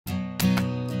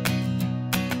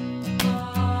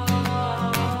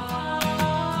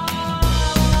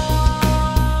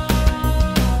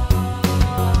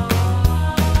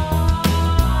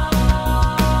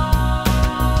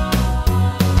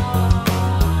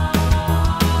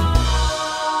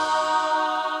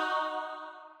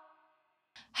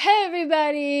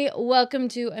welcome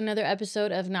to another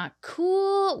episode of Not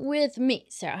Cool with me,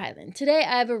 Sarah Hyland. Today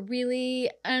I have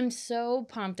I'm so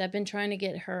pumped. I've been trying to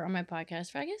get her on my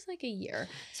podcast for I guess like a year.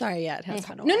 Sorry, yeah, it has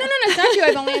been a while. No, it's not you.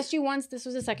 I've only asked you once. This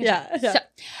was the second time. Yeah.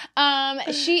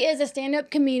 So, she is a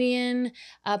stand-up comedian,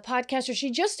 podcaster.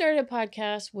 She just started a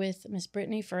podcast with Miss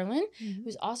Brittany Furlan,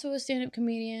 who's also a stand-up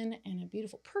comedian and a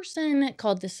beautiful person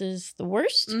called This Is the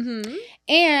Worst.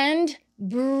 And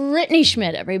Brittany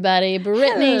Schmitt, everybody.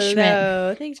 Brittany Schmitt.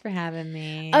 Hello. Thanks for having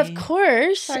me. Of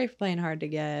course. Sorry for playing hard to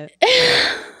get.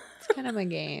 It's kind of a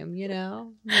game, you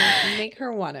know? Make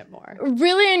her want it more.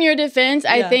 Really, in your defense,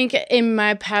 I think in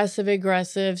my passive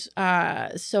aggressive,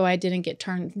 so I didn't get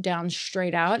turned down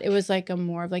straight out. It was like a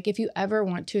more of like, if you ever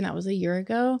want to, and that was a year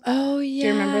ago. Oh, yeah. Do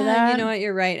you remember that? You know what?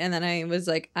 You're right. And then I was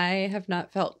like, I have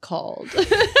not felt called.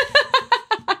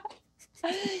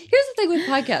 Here's the thing with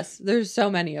podcasts. There's so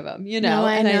many of them, you know,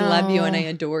 I know. I love you and I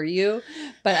adore you.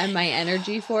 But my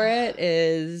energy for it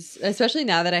is, especially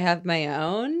now that I have my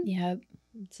own,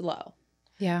 it's low.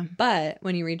 Yeah. But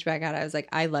when you reach back out, I was like,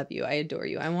 I love you. I adore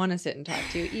you. I want to sit and talk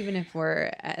to you, even if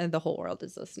the whole world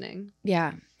is listening.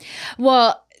 Yeah.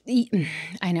 Well,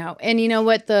 I know. And you know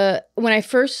what? When I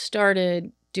first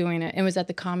started doing it was at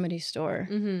the Comedy Store,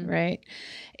 right?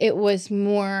 It was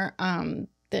more,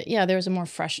 there was a more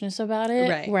freshness about it,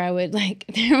 right? Where I would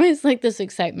there was this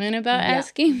excitement about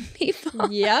asking people.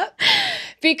 Yep.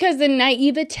 Because the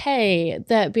naivete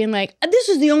that being like, this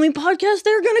is the only podcast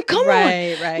they're going to come on.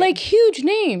 Right. Like huge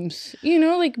names, you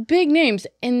know, like big names.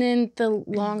 And then the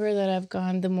longer that I've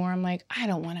gone, the more I'm like, I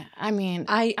don't want to, I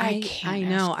can't. I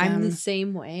know. I'm the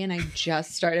same way. And I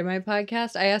just started my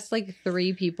podcast. I asked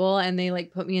 3 people and they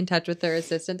put me in touch with their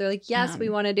assistant. They're like, yes, we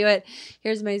want to do it.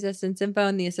 Here's my assistant's info.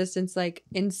 And the assistant's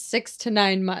in 6 to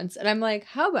 9 months. And I'm like,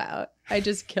 how about I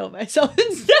just kill myself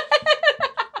instead?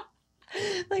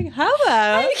 How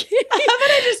about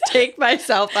I just take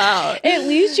myself out? At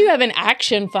least you have an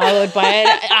action followed by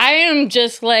it. I am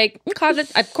just like, God,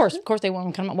 of course they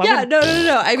won't come up.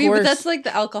 No. I mean, but that's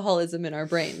the alcoholism in our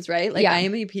brains, right? I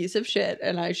am a piece of shit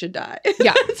and I should die.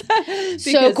 Yeah.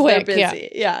 So quick. They're busy.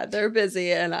 Yeah, they're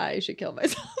busy and I should kill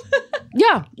myself.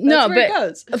 Yeah. No, but it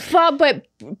goes. But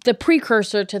the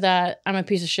precursor to that, I'm a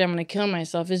piece of shit, I'm going to kill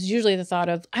myself, is usually the thought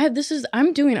of,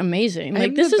 I'm doing amazing.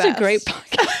 This is a great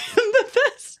podcast.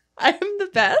 I am the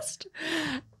best.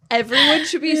 Everyone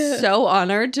should be so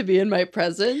honored to be in my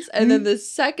presence. And then the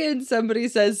second somebody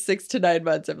says 6 to 9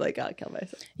 months, I'm like, I'll kill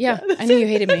myself. Yeah, I knew you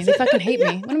hated me. They fucking hate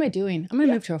me. What am I doing? I'm going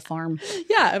to move to a farm.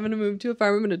 Yeah, I'm going to move to a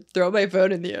farm. I'm going to throw my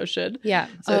phone in the ocean. Yeah.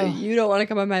 So you don't want to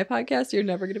come on my podcast, you're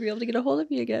never going to be able to get a hold of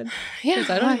me again. Yeah.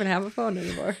 Because I don't even have a phone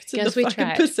anymore. It's in the we fucking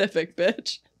tried. Pacific,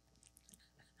 bitch.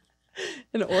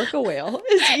 An orca whale.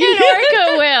 An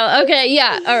orca whale. Okay,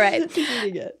 yeah. All right.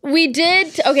 We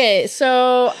did. Okay,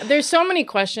 so there's so many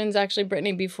questions actually,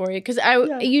 Brittany, before you, because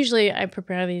usually I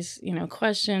prepare these,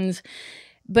 questions,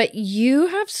 but you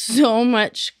have so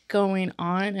much going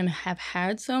on and have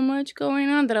had so much going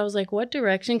on that I was like, what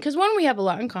direction? Because one, we have a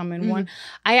lot in common. One,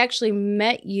 I actually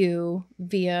met you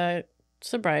via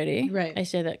sobriety. Right. I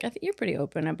say that. I think you're pretty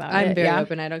open about it. I'm very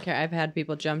open. I don't care. I've had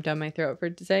people jump down my throat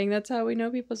for saying that's how we know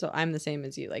people. So I'm the same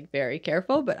as you, very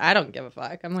careful, but I don't give a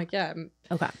fuck. I'm like, I'm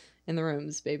okay in the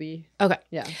rooms, baby. Okay.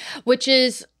 Yeah. Which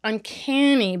is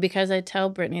uncanny because I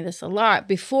tell Brittany this a lot.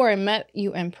 Before I met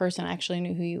you in person, I actually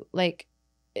knew who you,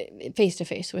 face to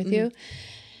face with you.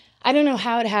 I don't know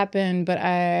how it happened, but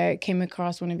I came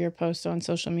across one of your posts on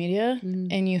social media,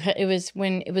 and it was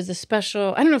when it was a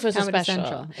special. I don't know if it was Comedy a special.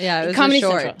 Central. Yeah, it was Comedy a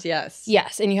short. Central.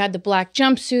 Yes, and you had the black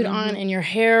jumpsuit on, and your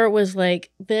hair was like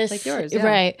this, like yours,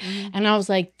 right? And I was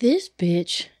like, this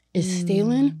bitch is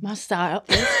stealing my style.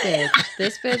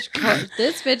 This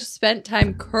bitch spent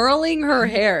time curling her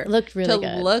hair. Looked really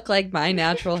good. To look like my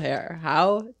natural hair.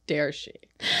 How dare she?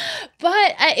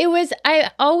 But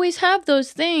I always have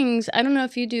those things. I don't know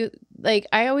if you do.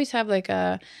 I always have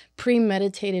a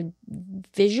premeditated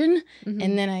vision,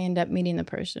 and then I end up meeting the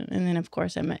person. And then, of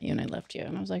course, I met you and I left you.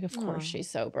 And I was like, of course, she's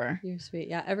sober. You're sweet.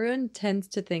 Yeah, everyone tends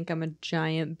to think I'm a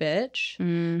giant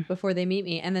bitch before they meet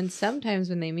me. And then sometimes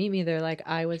when they meet me, they're like,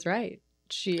 I was right.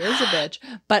 She is a bitch.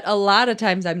 But a lot of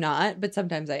times I'm not, but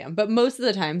sometimes I am. But most of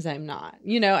the times I'm not.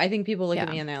 I think people look at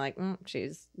me and they're like,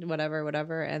 she's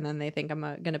whatever. And then they think I'm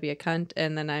going to be a cunt.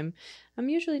 And then I'm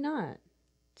usually not.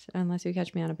 Unless you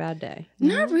catch me on a bad day.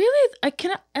 Not really.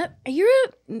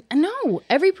 No.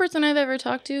 Every person I've ever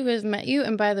talked to who has met you,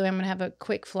 and by the way, I'm going to have a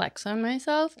quick flex on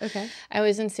myself. Okay. I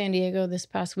was in San Diego this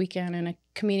past weekend, and a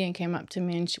comedian came up to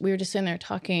me, and we were just sitting there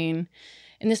talking.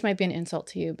 and this might be an insult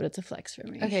to you, but it's a flex for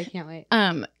me. Okay, can't wait.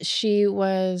 She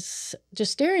was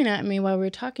just staring at me while we were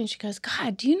talking. She goes,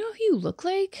 God, do you know who you look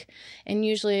like? And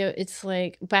usually it's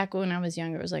like, back when I was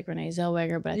younger, it was like Renee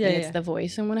Zellweger, but I think it's the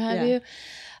voice and what have you.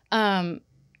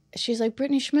 She's like,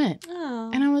 Brittany Schmitt.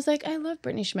 Oh. And I was like, I love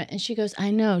Brittany Schmitt. And she goes,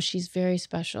 I know, she's very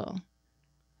special.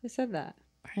 Who said that?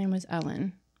 Her name was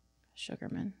Ellen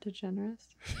Sugarman. DeGeneres.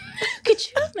 Could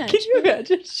you imagine? Could you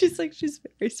imagine? She's like, she's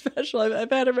very special. I've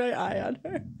had my eye on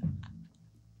her.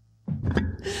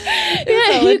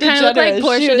 Yeah, you kind of look like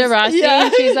Portia de Rossi. Yeah.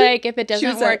 And she's like, if it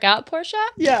doesn't work out, Portia.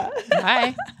 Yeah.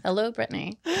 Hi. Hello,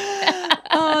 Brittany.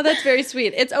 Oh, that's very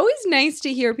sweet. It's always nice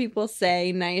to hear people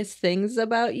say nice things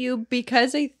about you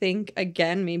because I think,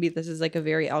 again, maybe this is like a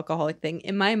very alcoholic thing.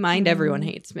 In my mind, everyone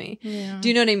hates me. Yeah. Do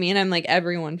you know what I mean? I'm like,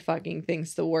 everyone fucking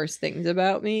thinks the worst things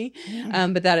about me. Yeah.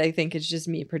 But that I think is just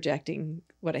me projecting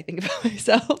what I think about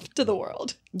myself to the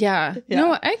world. Yeah.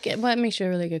 No, I get what makes you a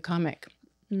really good comic.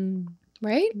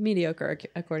 Right? Mediocre,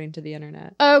 according to the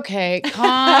internet. Okay,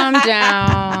 calm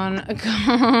down.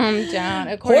 Calm down.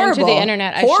 According to the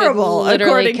internet, I should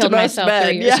literally killed myself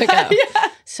 3 years ago. Yeah.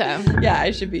 So yeah,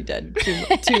 I should be dead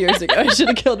 2 years ago. I should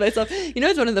have killed myself. You know,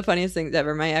 it's one of the funniest things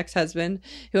ever. My ex-husband,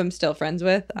 who I'm still friends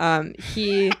with,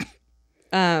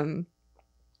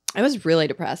 I was really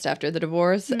depressed after the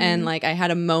divorce, and like I had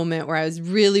a moment where I was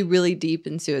really, really deep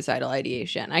in suicidal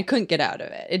ideation. I couldn't get out of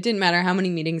it. It didn't matter how many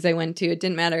meetings I went to. It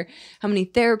didn't matter how many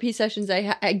therapy sessions I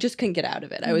had. I just couldn't get out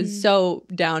of it. I was so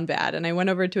down bad. And I went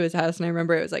over to his house, and I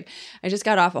remember it was like I just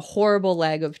got off a horrible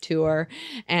leg of tour,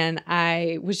 and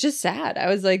I was just sad. I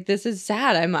was like, this is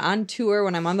sad. I'm on tour.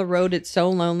 When I'm on the road, it's so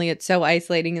lonely. It's so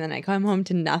isolating. And then I come home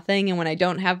to nothing. And when I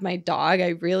don't have my dog,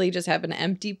 I really just have an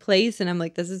empty place. And I'm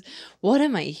like, what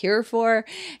am I here for?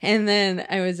 And then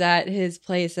I was at his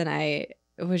place, and I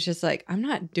was just like, I'm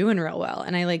not doing real well.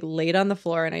 And I like laid on the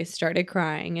floor, and I started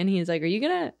crying, and he's like, are you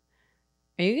gonna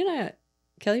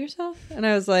kill yourself? And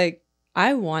I was like,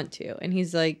 I want to. And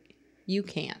he's like, you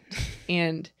can't.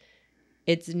 And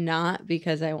it's not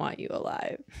because I want you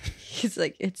alive. He's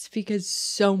like, it's because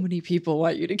so many people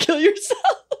want you to kill yourself.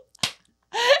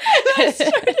 And I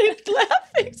started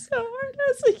laughing so hard. I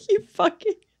was like, you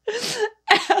fucking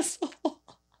asshole.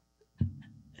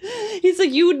 He's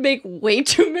like, you would make way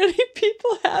too many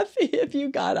people happy if you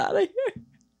got out of here.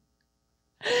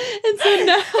 And so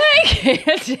now I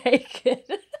can't take it.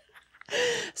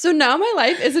 So now my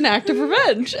life is an act of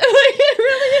revenge. Like, it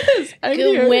really is.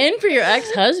 Good win for your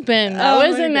ex-husband. That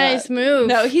was a nice move.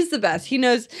 No, he's the best. He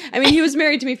knows. I mean, he was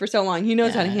married to me for so long. He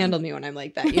knows how to handle me when I'm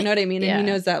like that. You know what I mean? And he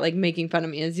knows that like making fun of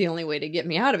me is the only way to get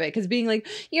me out of it. Because being like,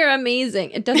 you're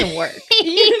amazing, it doesn't work.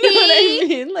 You know what I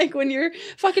mean? Like when you're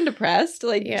fucking depressed,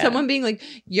 like someone being like,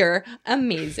 you're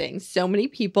amazing. So many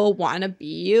people want to be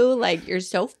you. Like you're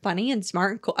so funny and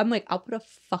smart and cool. I'm like, I'll put a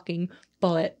fucking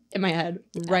bullet in my head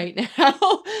right now.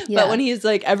 But when he's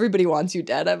like, everybody wants you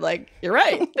dead, I'm like, you're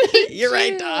right. You're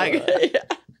right, dog.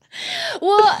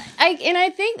 Well,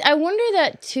 I wonder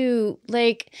that too,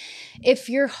 like if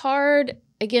you're hard,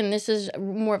 again, this is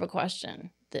more of a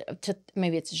question to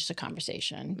maybe it's just a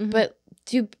conversation, but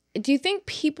do you think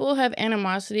people have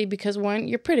animosity because one,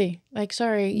 you're pretty, like,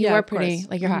 sorry, you are pretty,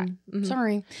 like you're hot.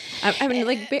 Sorry. I mean,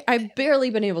 like, I've barely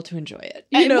been able to enjoy it.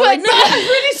 You know, like,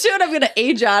 pretty soon I'm going to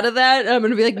age out of that. And I'm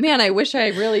going to be like, man, I wish I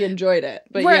really enjoyed it.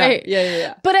 But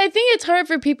yeah. But I think it's hard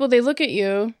for people. They look at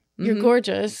you, you're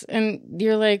gorgeous, and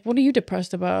you're like, what are you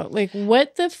depressed about? Like,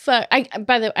 what the fuck?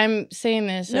 By the way, I'm saying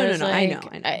this. No, like, I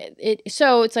know.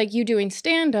 So it's like you doing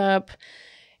stand-up,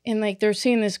 and like they're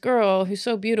seeing this girl who's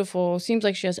so beautiful, seems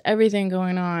like she has everything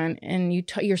going on, and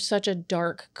you're such a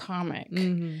dark comic.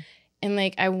 And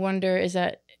like I wonder,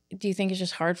 do you think it's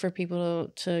just hard for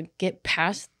people to get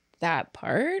past that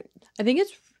part? I think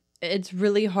it's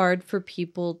really hard for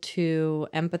people to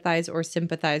empathize or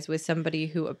sympathize with somebody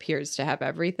who appears to have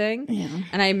everything. Yeah.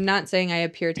 And I'm not saying I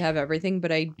appear to have everything,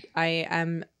 but I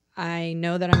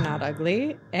know that I'm not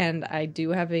ugly, and I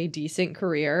do have a decent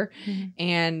career,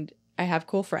 and I have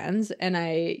cool friends, and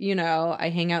I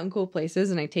hang out in cool places,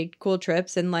 and I take cool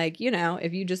trips, and like, you know,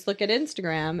 if you just look at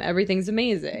Instagram, everything's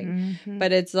amazing.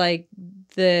 But it's like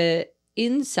the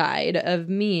inside of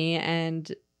me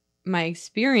and my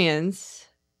experience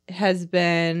has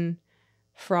been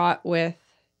fraught with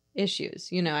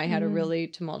issues. You know, I had a really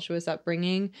tumultuous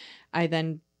upbringing. I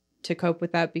then, to cope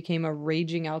with that, became a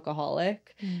raging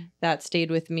alcoholic. That stayed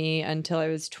with me until I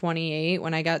was 28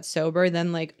 when I got sober.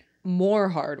 Then like more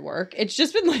hard work. It's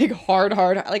just been like hard.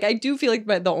 Like I do feel like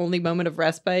the only moment of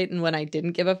respite and when I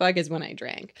didn't give a fuck is when I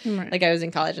drank. Like I was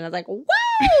in college and I was like,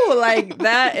 whoa! Like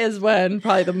that is when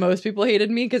probably the most people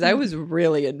hated me because I was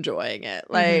really enjoying it.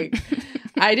 Like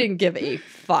I didn't give a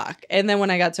fuck. And then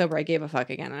when I got sober, I gave a fuck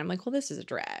again. And I'm like, well, this is a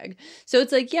drag. So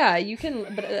it's like, yeah, you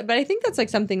can, but I think that's like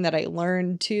something that I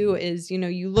learned too is, you know,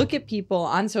 you look at people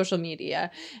on social media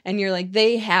and you're like,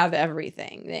 they have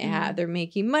everything. They're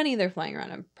making money. They're flying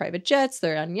around on private jets.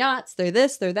 They're on yachts. They're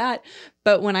this, they're that.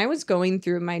 But when I was going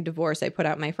through my divorce, I put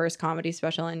out my first comedy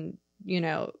special and, you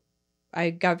know, I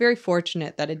got very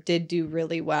fortunate that it did do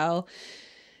really well.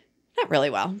 Not really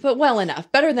well, but well enough.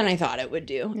 Better than I thought it would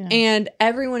do. Yeah. And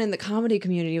everyone in the comedy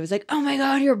community was like, oh my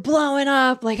God, you're blowing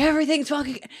up. Like everything's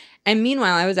fucking. And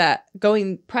meanwhile, I was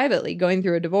going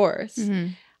through a divorce.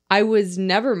 Mm-hmm. I was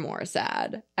never more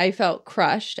sad. I felt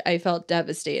crushed. I felt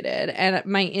devastated. And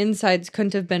my insides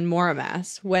couldn't have been more a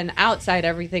mess when outside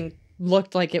everything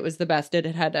looked like it was the best it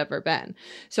had ever been.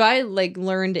 So I like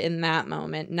learned in that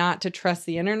moment not to trust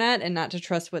the internet and not to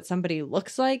trust what somebody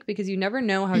looks like because you never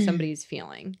know how somebody's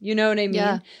feeling. You know what I mean?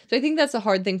 Yeah. So I think that's a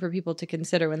hard thing for people to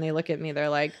consider when they look at me. They're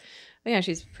like, oh yeah,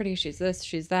 she's pretty, she's this,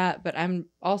 she's that. But I'm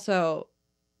also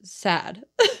sad.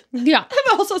 Yeah.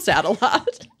 I'm also sad a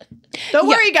lot. Don't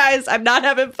worry, guys. I'm not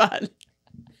having fun.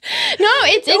 No,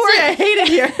 Don't worry, I hate it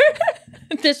here.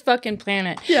 This fucking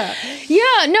planet. Yeah.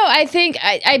 Yeah. No, I think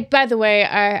I by the way,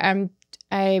 I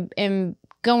am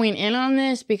going in on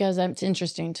this because it's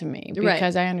interesting to me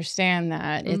because I understand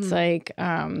that it's like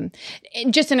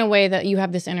just in a way that you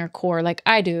have this inner core like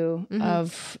I do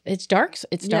of it's dark.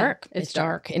 It's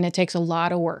dark and it takes a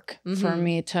lot of work for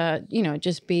me to, you know,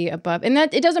 just be above and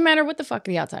that it doesn't matter what the fuck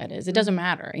the outside is. It doesn't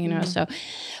matter, you know, so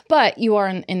but you are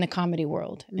in the comedy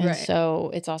world. And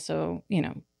so it's also, you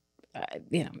know,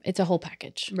 it's a whole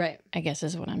package. Right. I guess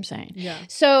is what I'm saying. Yeah.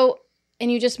 So,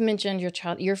 and you just mentioned your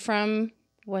child, you're from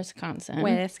Wisconsin.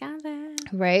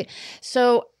 Right.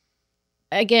 So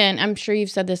again, I'm sure you've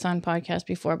said this on podcast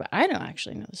before, but I don't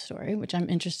actually know the story, which I'm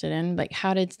interested in. Like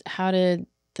how did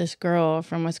this girl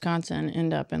from Wisconsin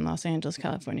end up in Los Angeles,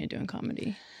 California doing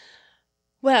comedy?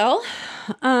 Well,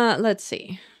 let's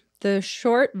see. The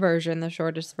shortest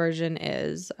version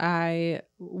is I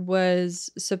was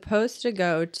supposed to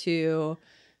go to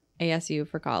ASU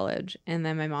for college, and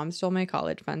then my mom stole my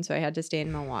college fund, so I had to stay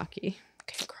in Milwaukee.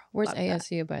 Okay, girl. Where's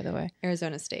ASU, by the way?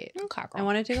 Arizona State. Okay, I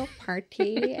wanted to go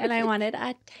party, and I wanted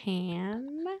a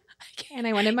tan, and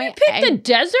I wanted my the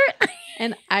desert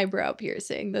and eyebrow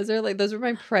piercing. Those were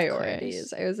my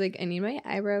priorities. I was like, I need my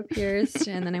eyebrow pierced,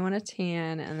 and then I want a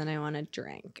tan, and then I want a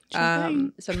drink. So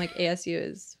I'm like, ASU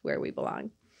is where we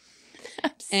belong.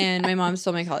 And my mom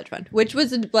stole my college fund, which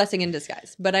was a blessing in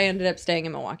disguise. But I ended up staying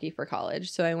in Milwaukee for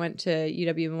college, so I went to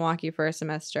UW Milwaukee for a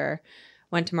semester,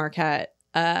 went to Marquette.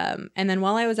 And then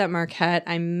while I was at Marquette,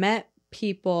 I met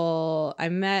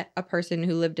a person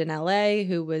who lived in LA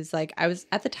who was like,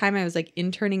 at the time I was like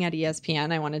interning at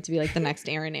ESPN. I wanted to be like the next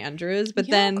Erin Andrews, but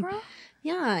girl.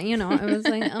 Yeah, you know, I was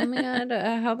like, oh my God,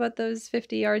 how about those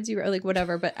 50 yards you were like,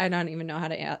 whatever. But I don't even know how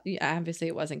to, obviously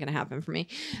it wasn't going to happen for me.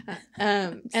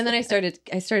 And then I started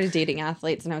dating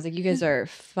athletes and I was like, you guys are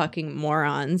fucking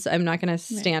morons. I'm not going to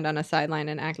stand on a sideline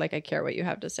and act like I care what you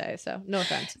have to say. So no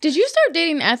offense. Did you start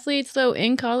dating athletes though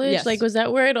in college? Yes. Like, was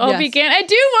that where it all began? I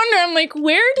do wonder, I'm like,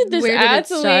 where did this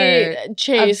athlete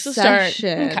chase start?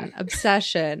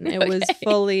 Obsession. It was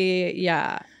fully,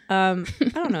 yeah. I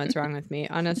don't know what's wrong with me,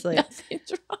 honestly.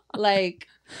 Nothing's wrong. Like,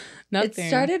 it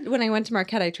started when I went to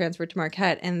Marquette. I transferred to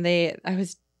Marquette, and there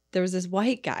was this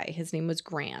white guy. His name was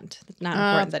Grant. It's not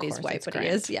important that he's white, but Grant.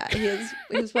 He is. Yeah,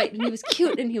 he was white, and he was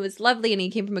cute, and he was lovely, and he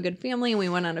came from a good family, and we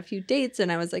went on a few dates,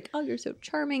 and I was like, oh, you're so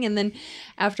charming. And then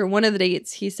after one of the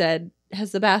dates, he said,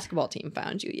 has the basketball team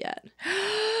found you yet?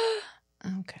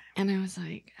 Okay. And I was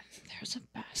like, there's a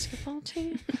basketball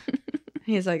team?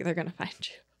 He's like, they're going to find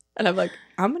you. And I'm like,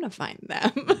 I'm going to find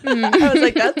them. I was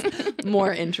like, that's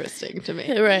more interesting to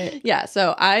me. Right. Yeah.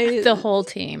 So the whole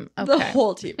team. Okay. The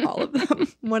whole team. All of them.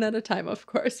 One at a time, of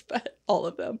course, but all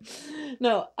of them.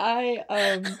 No,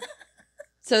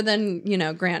 so then, you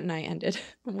know, Grant and I ended.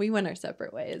 We went our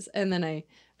separate ways. And then I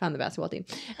found the basketball team.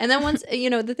 And then once, you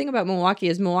know, the thing about Milwaukee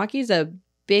is Milwaukee's a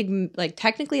big, like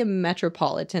technically a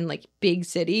metropolitan, like big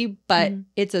city, but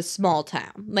it's a small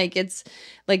town. Like it's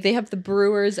like they have the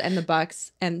Brewers and the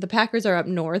Bucks, and the Packers are up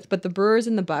north, but the Brewers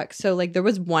and the Bucks. So like there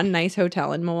was one nice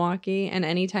hotel in Milwaukee, and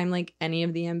anytime like any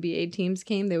of the NBA teams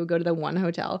came, they would go to the one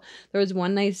hotel. There was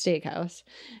one nice steakhouse,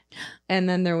 and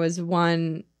then there was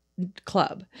one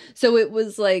club. So it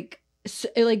was like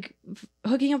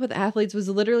hooking up with athletes was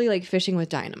literally like fishing with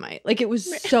dynamite. Like it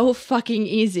was so fucking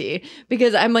easy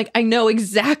because I'm like, I know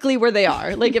exactly where they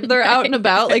are. Like if they're out and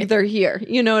about, like they're here.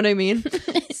 You know what I mean?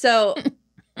 So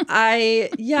I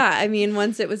mean,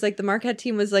 once it was like the Marquette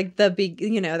team was like the big,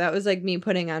 you know, that was like me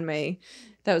putting on my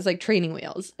that was like training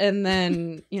wheels. And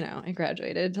then, you know, I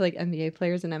graduated to like NBA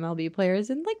players and MLB players,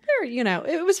 and like they're, you know,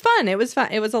 it was fun. It was fun.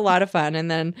 It was a lot of fun.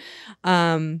 And then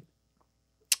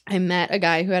I met a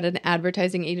guy who had an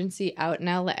advertising agency out in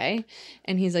LA,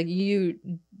 and he's like, you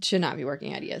should not be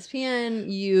working at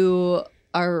ESPN. You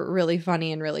are really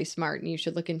funny and really smart, and you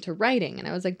should look into writing. And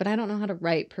I was like, but I don't know how to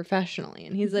write professionally.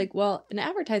 And he's like, well, in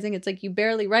advertising, it's like you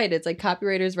barely write. It's like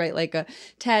copywriters write like a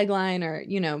tagline, or,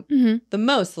 you know, the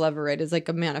most they'll ever write is like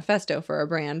a manifesto for a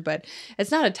brand, but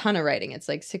it's not a ton of writing. It's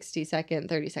like 60-second,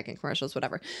 30-second commercials,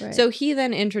 whatever. Right. So he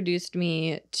then introduced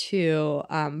me to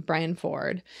Brian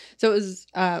Ford. So it was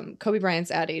Kobe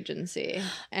Bryant's ad agency.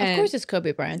 And, of course it's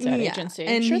Kobe Bryant's ad agency.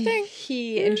 And sure thing.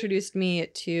 He introduced me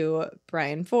to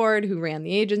Brian Ford, who ran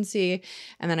the agency,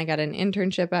 and then I got an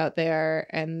internship out there,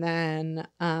 and then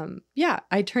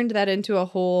I turned that into a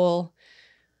whole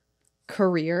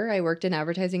career. I worked in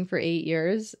advertising for 8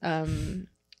 years.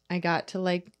 I got to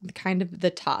like kind of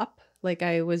the top. Like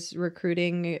I was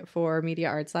recruiting for Media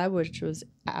Arts Lab, which was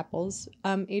Apple's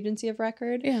agency of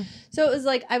record. Yeah. So it was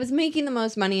like I was making the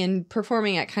most money and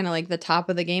performing at kind of like the top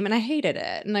of the game, and I hated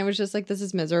it. And I was just like, this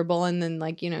is miserable. And then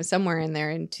like, you know, somewhere in there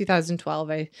in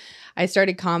 2012, I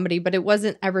started comedy, but it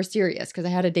wasn't ever serious because I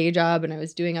had a day job and I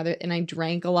was doing and I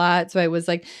drank a lot. So I was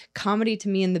like, comedy to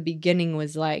me in the beginning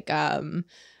was like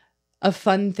a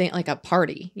fun thing, like a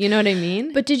party. You know what I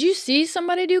mean? But did you see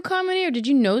somebody do comedy, or did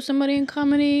you know somebody in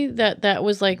comedy that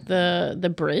was like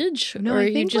the bridge? No, or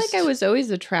I think like I was always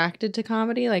attracted to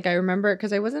comedy. Like I remember,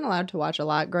 because I wasn't allowed to watch a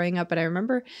lot growing up, but I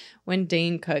remember when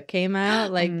Dane Cook came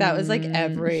out, like that was like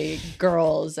every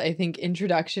girl's, I think,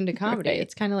 introduction to comedy. Right.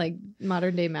 It's kind of like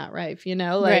modern day Matt Rife, you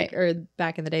know, like, or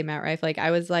back in the day Matt Rife. Like I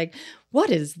was like,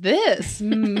 what is this?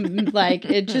 Like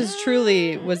it just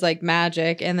truly was like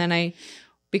magic. And then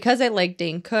because I liked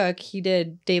Dane Cook, he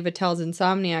did Dave Attell's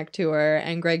Insomniac tour,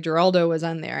 and Greg Giraldo was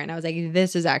on there. And I was like,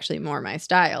 this is actually more my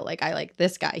style. Like, I like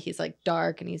this guy. He's like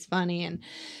dark and he's funny. And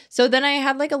so then I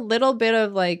had like a little bit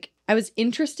of like, I was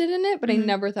interested in it, but I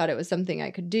never thought it was something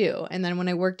I could do. And then when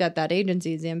I worked at that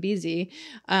agency, Zambezi,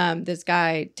 this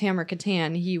guy, Tamara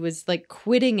Katan, he was like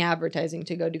quitting advertising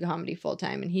to go do comedy full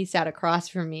time. And he sat across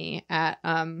from me at,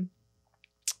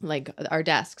 like our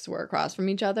desks were across from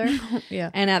each other.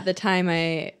 Yeah. And at the time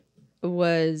I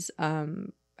was,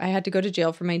 I had to go to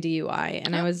jail for my DUI,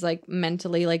 and I was like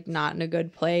mentally like not in a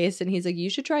good place. And he's like,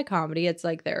 you should try comedy. It's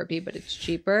like therapy, but it's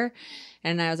cheaper.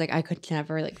 And I was like, I could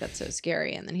never, like, that's so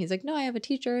scary. And then he's like, no, I have a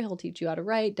teacher. He'll teach you how to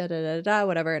write,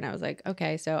 whatever. And I was like,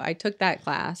 okay. So I took that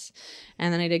class,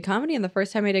 and then I did comedy. And the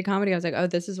first time I did comedy, I was like, oh,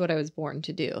 this is what I was born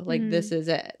to do. Like, this is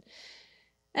it.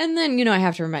 And then, you know, I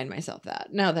have to remind myself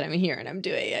that now that I'm here and I'm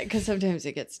doing it, because sometimes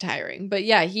it gets tiring. But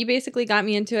yeah, he basically got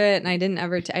me into it, and I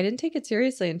didn't take it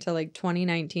seriously until like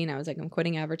 2019. I was like, I'm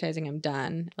quitting advertising. I'm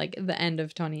done. Like the end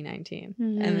of 2019.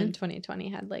 And then 2020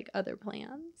 had like other plans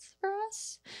for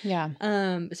us. Yeah.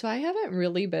 So I haven't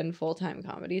really been full-time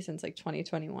comedy since like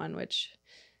 2021, which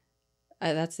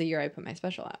that's the year I put my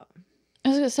special out.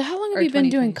 So how long have you been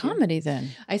doing comedy then?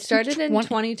 I started in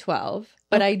 2012,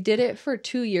 but I did it for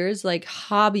 2 years, like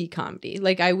hobby comedy.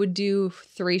 Like I would do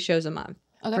 3 shows a month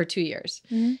for 2 years.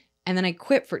 And then I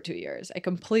quit for 2 years. I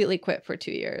completely quit for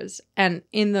 2 years. And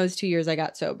in those 2 years, I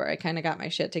got sober. I kind of got my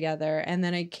shit together. And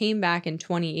then I came back in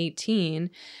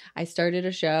 2018. I started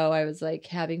a show. I was like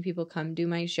having people come do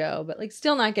my show, but like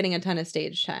still not getting a ton of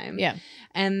stage time. Yeah.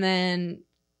 And then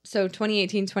so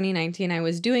 2018, 2019, I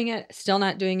was doing it, still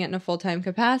not doing it in a full-time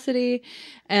capacity.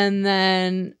 And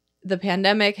then the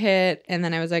pandemic hit, and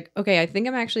then I was like, okay, I think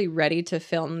I'm actually ready to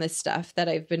film this stuff that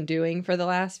I've been doing for the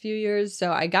last few years.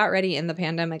 So I got ready in the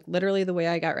pandemic. Literally the way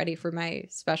I got ready for my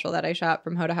special that I shot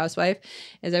from How to Housewife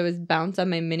is I would bounce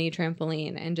on my mini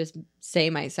trampoline and just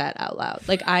say my set out loud.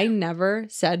 Like I never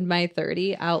said my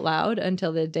 30 out loud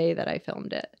until the day that I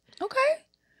filmed it. Okay.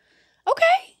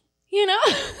 You know?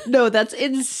 No, that's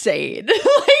insane.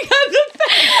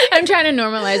 I'm trying to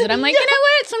normalize it. I'm like, you know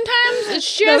what? Sometimes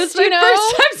it's just, that was my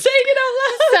first time saying it out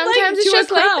loud. Sometimes like, it's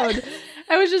just loud. Like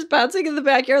I was just bouncing in the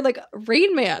backyard like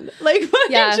Rain Man. Like,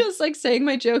 just like saying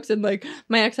my jokes, and like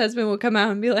my ex-husband would come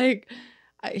out and be like,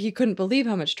 he couldn't believe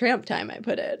how much tramp time I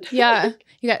put in. Yeah.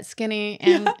 You got skinny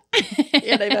and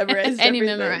and I memorized and you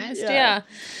memorized. Yeah.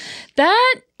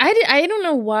 That I don't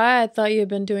know why I thought you had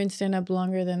been doing stand-up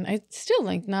longer than I still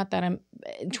like. Not that I'm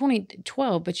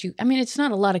 2012, but it's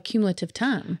not a lot of cumulative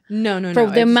time. No. For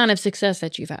the amount of success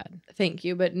that you've had. Thank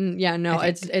you, but yeah, no,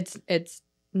 it's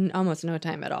almost no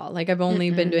time at all. Like I've only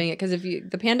been doing it because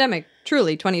the pandemic,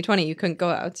 truly 2020, you couldn't go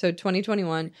out. So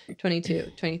 2021,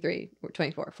 22, 23,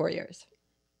 24, 4 years.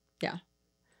 Yeah.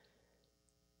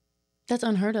 That's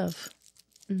unheard of.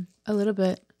 A little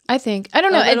bit. I think. I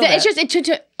don't know. It's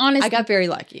just, honestly. I got very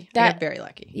lucky. Yeah.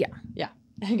 Yeah.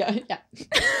 Yeah.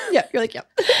 Yeah. You're like, yeah.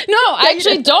 No, I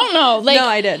actually don't know. Like, no,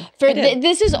 I did.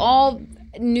 This is all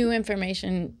new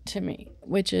information to me,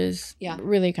 which is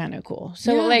really kind of cool.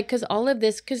 So, like, because all of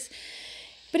this,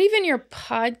 but even your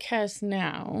podcast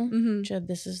now, Jed,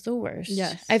 this is the worst.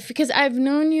 Yes. Because I've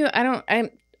known you, I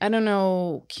don't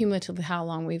know cumulatively how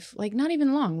long we've, like, not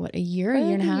even long, what, a year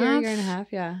and a half? Year and a half,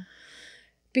 yeah.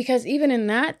 Because even in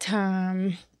that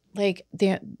time, like,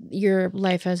 your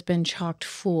life has been chocked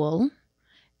full.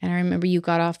 And I remember you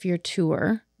got off your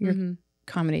tour, your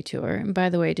comedy tour. And by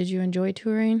the way, did you enjoy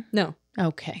touring? No.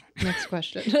 Okay. Next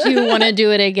question. Do you want to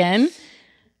do it again?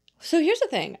 So here's the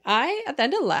thing. At the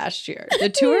end of last year, the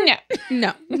tour,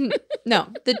 no,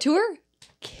 the tour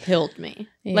killed me.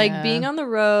 Yeah. Like being on the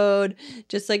road,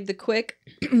 just like the quick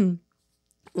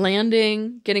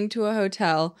landing, getting to a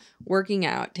hotel, working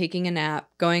out, taking a nap,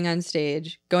 going on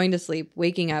stage, going to sleep,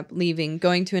 waking up, leaving,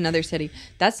 going to another city.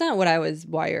 That's not what I was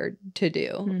wired to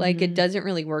do. Like, it doesn't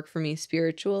really work for me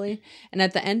spiritually. And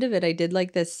at the end of it, I did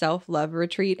like this self-love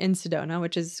retreat in Sedona,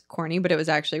 which is corny, but it was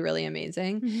actually really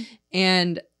amazing.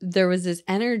 And there was this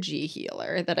energy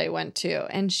healer that I went to,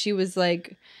 and she was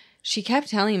like, she kept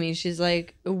telling me, she's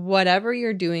like, whatever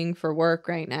you're doing for work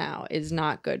right now is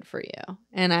not good for you.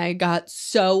 And I got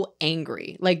so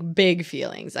angry, like big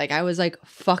feelings. Like I was like,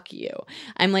 fuck you.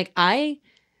 I'm like, I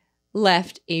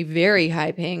left a very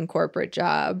high paying corporate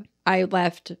job. I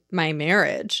left my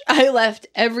marriage. I left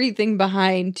everything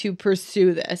behind to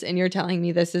pursue this. And you're telling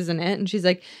me this isn't it? And she's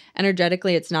like,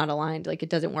 energetically, it's not aligned. Like it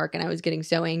doesn't work. And I was getting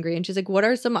so angry. And she's like, what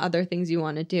are some other things you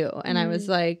want to do? And I was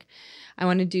like, I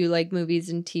want to do like movies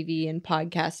and TV and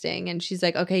podcasting. And she's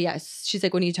like, okay, yes. She's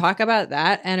like, when you talk about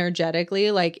that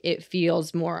energetically, like it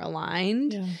feels more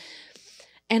aligned. Yeah.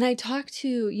 And I talk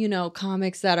to, you know,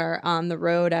 comics that are on the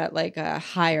road at like a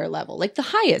higher level, like the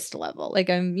highest level. Like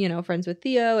I'm, you know, friends with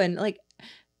Theo, and like,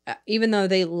 even though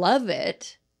they love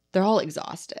it, they're all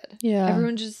exhausted. Yeah.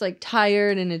 Everyone's just like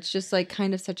tired, and it's just like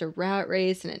kind of such a rat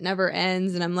race, and it never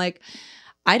ends. And I'm like,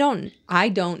 I don't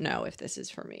know if this is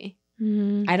for me.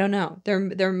 I don't know.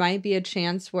 There might be a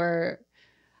chance where,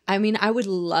 I mean, I would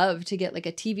love to get like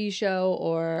a TV show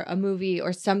or a movie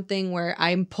or something where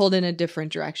I'm pulled in a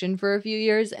different direction for a few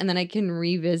years, and then I can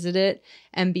revisit it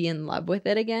and be in love with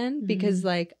it again. Because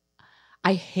like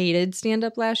I hated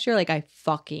stand-up last year. Like I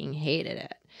fucking hated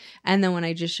it. And then when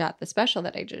I just shot the special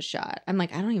that I just shot, I'm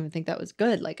like, I don't even think that was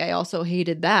good. Like I also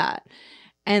hated that.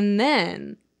 And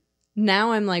then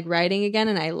now I'm like writing again,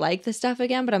 and I like the stuff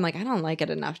again, but I'm like, I don't like it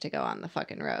enough to go on the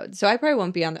fucking road. So I probably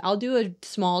won't be on I'll do a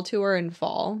small tour in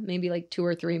fall, maybe like 2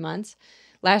 or 3 months.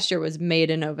 Last year was May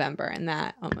to November, and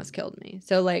that almost killed me.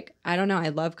 So like, I don't know. I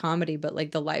love comedy, but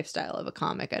like the lifestyle of a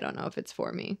comic, I don't know if it's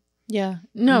for me. Yeah.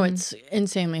 No, it's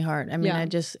insanely hard. I mean,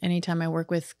 anytime I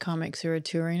work with comics who are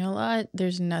touring a lot,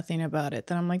 there's nothing about it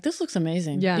that I'm like, this looks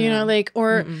amazing. Yeah. You know, like,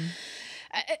 or...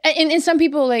 And some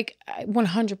people like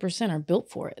 100% are built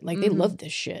for it. Like they love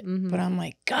this shit. But I'm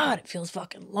like, God, it feels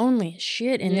fucking lonely as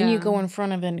shit. And then you go in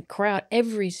front of a crowd.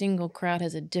 Every single crowd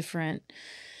has a different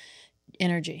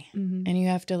energy. And you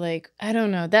have to like, I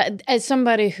don't know. That as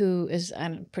somebody who is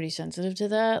pretty sensitive to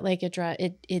that, like it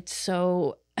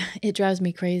drives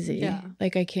me crazy. Yeah.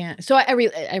 Like I can't. So I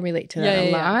relate to that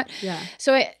a lot. Yeah.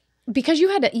 So because you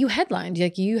headlined,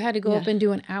 like you had to go up and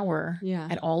do an hour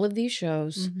at all of these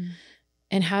shows.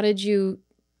 And how did you,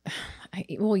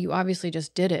 well, you obviously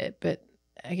just did it, but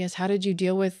I guess how did you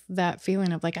deal with that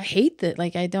feeling of like, I hate that,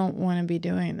 like, I don't want to be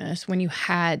doing this when you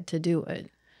had to do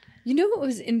it? You know what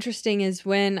was interesting is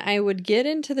when I would get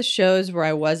into the shows where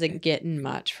I wasn't getting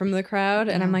much from the crowd,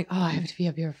 and I'm like, oh, I have to be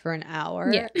up here for an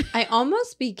hour. Yeah. I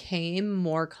almost became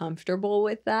more comfortable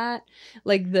with that.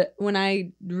 Like when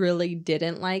I really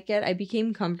didn't like it, I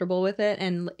became comfortable with it,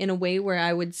 and in a way where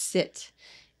I would sit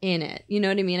in it. You know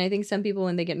what I mean? I think some people,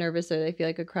 when they get nervous or they feel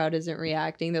like a crowd isn't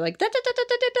reacting, they're like, da, da, da,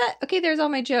 da, da, da. Okay, there's all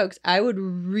my jokes. I would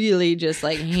really just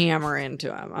like hammer into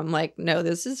them. I'm like, no,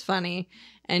 this is funny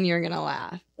and you're going to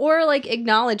laugh. Or like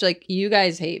acknowledge like, you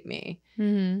guys hate me.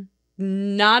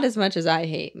 Not as much as I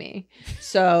hate me.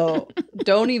 So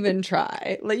don't even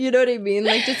try. Like, you know what I mean?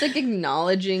 Like just like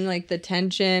acknowledging like the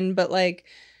tension, but like,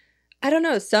 I don't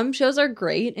know. Some shows are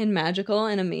great and magical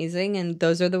and amazing, and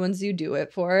those are the ones you do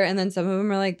it for. And then some of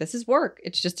them are like, this is work.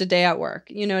 It's just a day at work.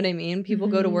 You know what I mean? People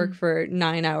go to work for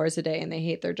 9 hours a day and they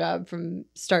hate their job from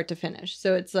start to finish.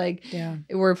 So it's like,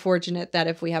 we're fortunate that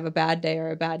if we have a bad day or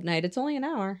a bad night, it's only an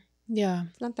hour. Yeah.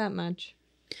 It's not that much.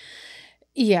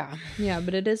 Yeah. Yeah,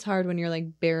 but it is hard when you're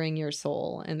like bearing your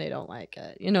soul and they don't like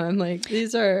it. You know, I'm like,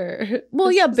 these are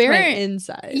bearing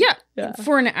inside. Yeah.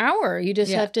 For an hour, you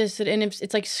just have to sit, and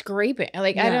it's like scraping.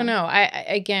 Like I don't know.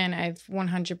 I've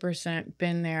 100%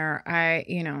 been there. I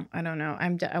don't know.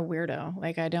 I'm a weirdo.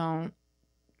 Like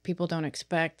people don't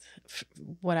expect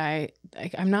what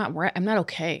I'm not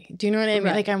okay. Do you know what I mean?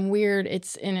 Right. Like I'm weird.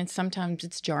 It's sometimes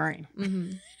it's jarring.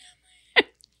 Mm-hmm.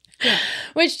 Yeah.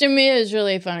 Which to me is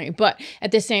really funny. But at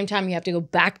the same time, you have to go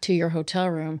back to your hotel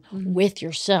room with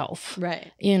yourself.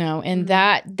 Right. And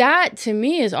that to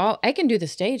me is all, I can do the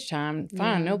stage time.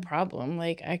 Fine, no problem.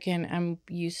 Like I can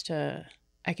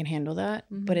handle that.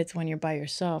 But it's when you're by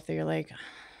yourself that you're like,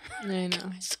 I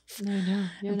know.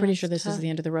 I'm pretty sure this is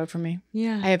the end of the road for me.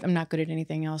 Yeah. I'm not good at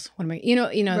anything else. What am I,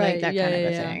 like that kind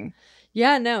of a thing.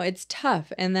 Yeah, no, it's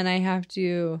tough. And then I have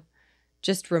to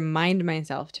just remind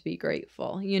myself to be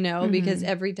grateful, because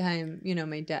every time,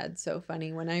 my dad's so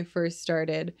funny. When I first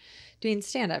started doing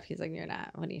stand-up, he's like,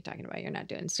 what are you talking about? You're not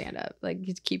doing stand-up. Like,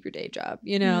 just keep your day job,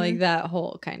 like that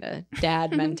whole kind of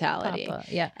dad mentality. Papa,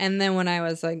 yeah. And then when I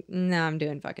was like, no, I'm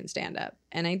doing fucking stand-up.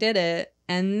 And I did it.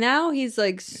 And now he's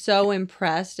like so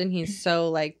impressed and he's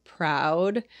so like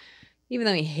proud. Even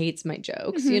though he hates my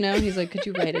jokes, he's like, could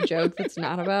you write a joke that's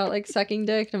not about like sucking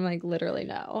dick? And I'm like, literally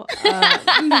no.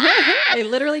 I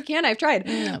literally can't. I've tried.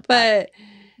 But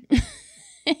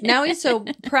now he's so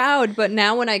proud. But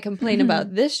now when I complain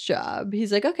about this job,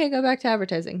 he's like, okay, go back to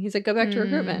advertising. He's like, go back to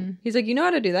recruitment. He's like, you know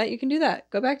how to do that. You can do that.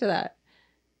 Go back to that.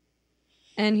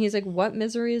 And he's like, what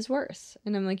misery is worse?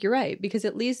 And I'm like, you're right. Because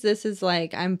at least this is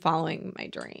like, I'm following my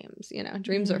dreams.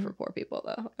 Dreams are for poor people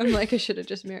though. I'm like, I should have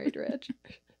just married rich.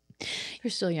 You're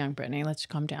still young, Brittany. Let's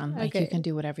calm down. Like you can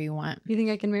do whatever you want. You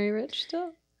think I can marry rich still?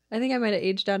 I think I might have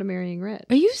aged out of marrying rich.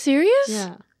 Are you serious?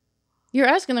 Yeah. You're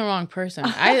asking the wrong person.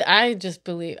 I just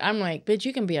believe. I'm like, bitch,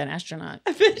 you can be an astronaut.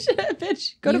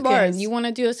 bitch, go to Mars. You want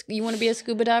to be a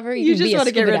scuba diver? You just want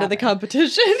to get rid of the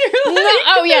competition. You're like,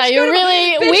 oh yeah, you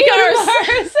really. Bitch, we go are. To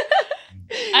Mars.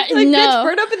 Like, no. Bitch,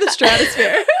 burn up in the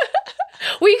stratosphere.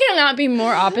 We cannot be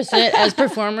more opposite as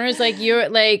performers. Like you're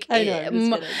like, I know. I'm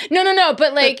just no,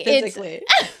 but like physically.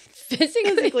 It's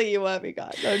physically you want me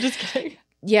gone. No, I'm just kidding.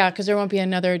 Yeah, because there won't be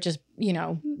another just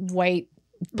white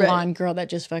blonde girl that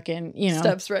just fucking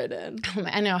steps right in.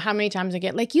 I know how many times I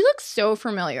get like, you look so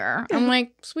familiar. I'm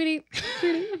like, sweetie,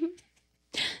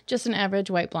 just an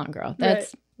average white blonde girl.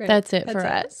 That's it for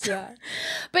us. Yeah.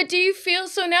 But do you feel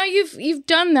so now you've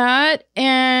done that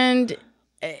and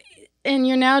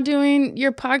you're now doing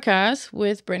your podcast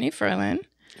with Brittany Furlan.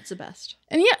 It's the best.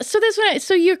 And yeah, so that's what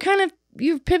so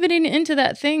you're pivoting into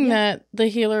that thing that the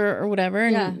healer or whatever.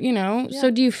 And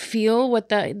so do you feel what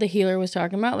the healer was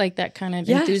talking about? Like that kind of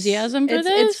enthusiasm for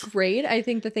this? It's great. I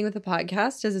think the thing with the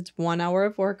podcast is it's 1 hour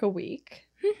of work a week.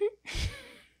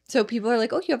 So people are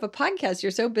like, oh, you have a podcast.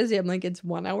 You're so busy. I'm like, it's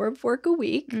 1 hour of work a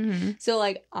week. So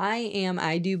like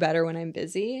I do better when I'm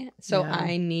busy. So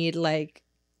I need like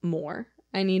more.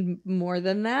 I need more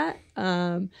than that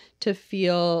to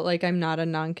feel like I'm not a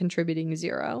non-contributing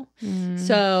zero.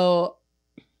 So,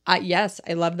 yes,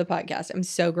 I love the podcast. I'm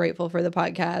so grateful for the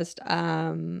podcast.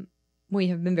 We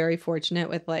have been very fortunate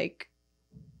with like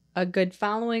a good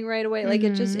following right away. Like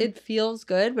it feels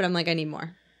good, but I'm like, I need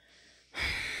more.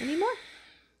 I need more.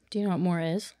 Do you know what more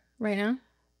is right now?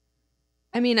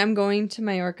 I mean, I'm going to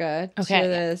Mallorca to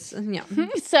this. Yeah.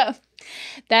 So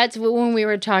that's when we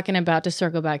were talking about, to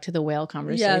circle back to the whale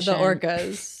conversation. Yeah, the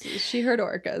orcas. She heard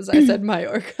orcas. I said my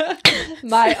orca.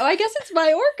 I guess it's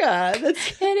my orca.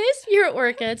 It is your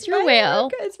orca. It's your whale.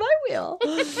 Orca. It's my whale.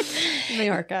 My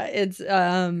orca. It's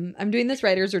I'm doing this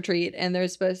writer's retreat and they're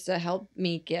supposed to help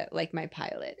me get like my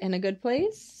pilot in a good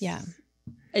place. Yeah.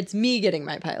 It's me getting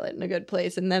my pilot in a good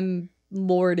place and them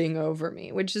lording over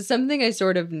me, which is something I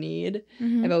sort of need.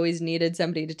 I've always needed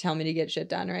somebody to tell me to get shit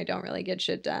done, or I don't really get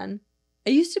shit done. I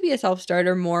used to be a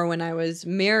self-starter more when I was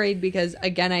married because,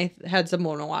 again, I had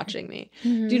someone watching me.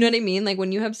 Do you know what I mean? Like,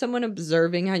 when you have someone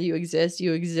observing how you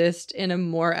exist in a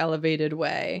more elevated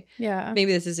way. Yeah.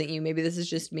 Maybe this isn't you. Maybe this is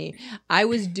just me. I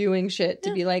was doing shit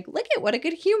to be like, look at what a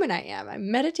good human I am. I'm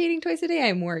meditating twice a day.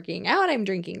 I'm working out. I'm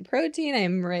drinking protein.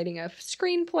 I'm writing a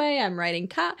screenplay. I'm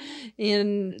writing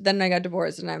and then I got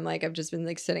divorced, and I'm like, I've just been,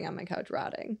 like, sitting on my couch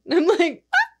rotting. I'm like,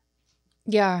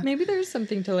 yeah. Maybe there's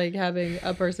something to like having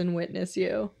a person witness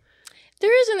you.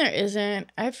 There is and there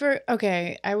isn't.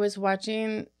 I was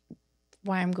watching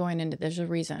why I'm going into, there's a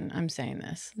reason I'm saying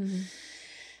this.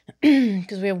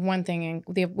 Because we have one thing,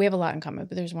 we have a lot in common,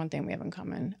 but there's one thing we have in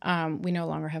common. We no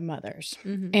longer have mothers.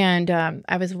 And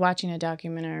I was watching a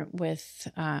documentary with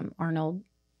Arnold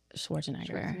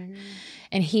Schwarzenegger.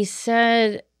 And he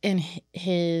said in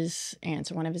his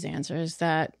answer, one of his answers,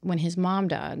 that when his mom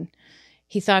died,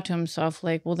 he thought to himself,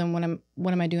 like, well, then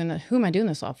what am I doing? Who am I doing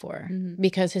this all for? Mm-hmm.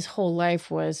 Because his whole life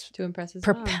was to impress his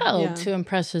propelled mom. to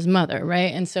impress his mother,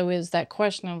 right? And so it was that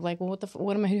question of like, well,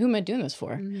 who am I doing this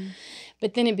for? Mm-hmm.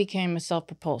 But then it became a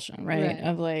self-propulsion, right?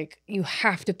 Of like, you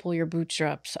have to pull your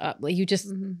bootstraps up. Like you just,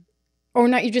 or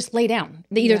not, you just lay down.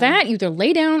 You either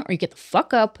lay down or you get the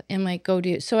fuck up and like go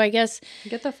do it. So I guess.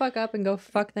 Get the fuck up and go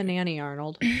fuck the nanny,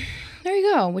 Arnold. There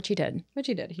you go, which he did.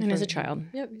 And as a child.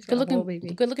 Yep. He's good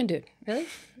looking dude. Really?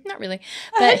 Not really.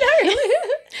 But, not really.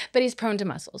 But he's prone to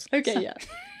muscles. Okay, so. Yeah.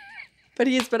 But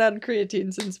he's been on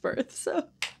creatine since birth, so.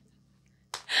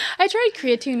 I tried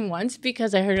creatine once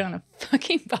because I heard it on a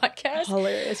fucking podcast.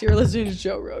 Hilarious. You were listening to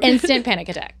Joe Rogan. Instant panic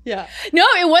attack. Yeah. No,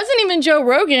 it wasn't even Joe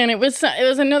Rogan. It was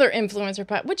another influencer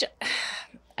pod, which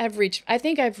I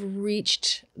think I've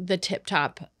reached the tip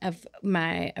top of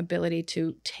my ability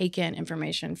to take in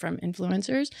information from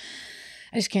influencers.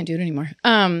 I just can't do it anymore.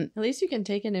 At least you can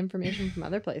take in information from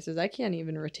other places. I can't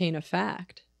even retain a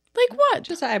fact. Like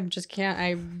what? I just can't.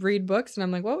 I read books and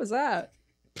I'm like, what was that?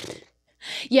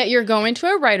 Yeah, you're going to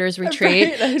a writer's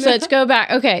retreat. Right, so let's go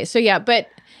back. Okay, so yeah, but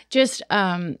just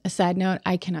a side note,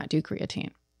 I cannot do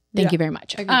creatine. Thank you very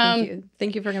much. Okay, thank you.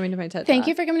 Thank you for coming to my TED Talk. Thank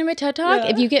you for coming to my TED Talk. Yeah.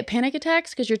 If you get panic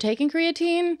attacks because you're taking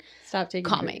creatine, stop taking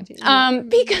creatine. Call me.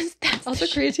 Because that's also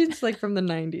creatine's like from the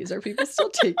 90s. Are people still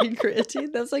taking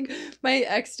creatine? That's like my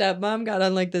ex-stepmom got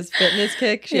on like this fitness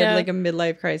kick. She had like a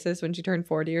midlife crisis when she turned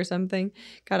 40 or something.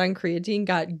 Got on creatine,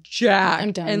 got jacked.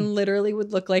 I'm done. And literally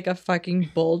would look like a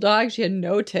fucking bulldog. She had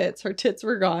no tits. Her tits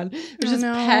were gone. It was just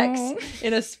pecs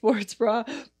in a sports bra.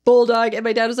 Bulldog. And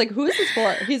my dad was like, who is this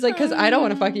for? He's like, because I don't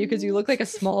want to fuck you because you look like a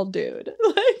small dude.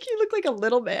 Like, you look like a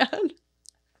little man.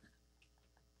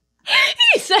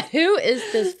 He said, who is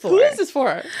this for? Who is this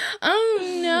for? Oh,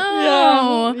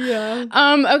 no.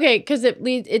 Yeah. Okay, because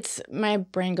it's my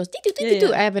brain goes,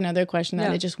 I have another question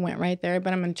that it just went right there,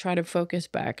 but I'm going to try to focus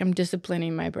back. I'm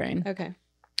disciplining my brain. Okay.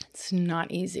 It's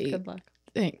not easy. Good luck.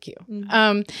 Thank you.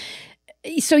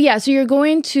 Mm-hmm. So you're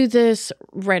going to this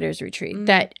writer's retreat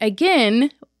that, again,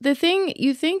 the thing,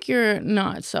 you think you're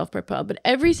not self-propelled, but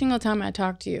every single time I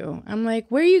talk to you, I'm like,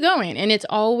 where are you going? And it's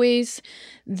always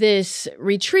this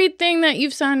retreat thing that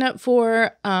you've signed up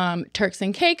for, Turks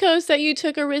and Caicos that you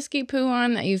took a risky poo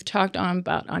on, that you've talked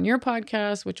about on your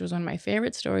podcast, which was one of my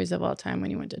favorite stories of all time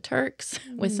when you went to Turks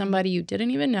with somebody you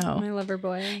didn't even know. My lover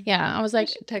boy. Yeah, I was like,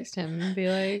 I should text him and be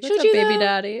like, what's up, baby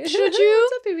daddy? Should you?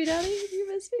 What's up, baby daddy? You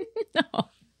miss me?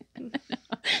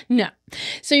 No.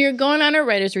 So you're going on a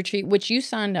writer's retreat, which you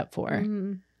signed up for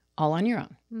all on your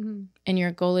own. Mm-hmm. And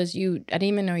your goal is I didn't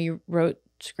even know you wrote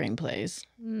screenplays.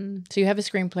 So you have a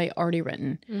screenplay already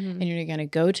written and you're going to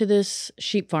go to this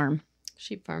sheep farm.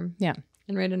 Yeah.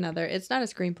 And write another. It's not a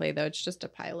screenplay though. It's just a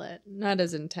pilot. Not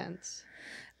as intense.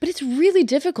 But it's really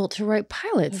difficult to write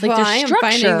pilots. Like, well, there's I am structure.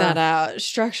 finding that out.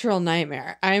 Structural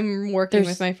nightmare. I'm working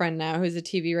with my friend now who's a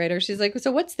TV writer. She's like,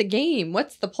 so what's the game?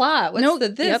 What's the plot? What's the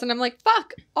this? Yep. And I'm like,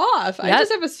 fuck off. Yep. I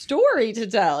just have a story to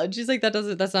tell. And she's like,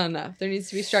 that's not enough. There needs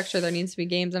to be structure. There needs to be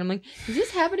games. And I'm like, is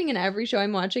this happening in every show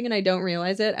I'm watching and I don't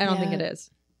realize it? I don't think it is.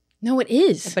 No, it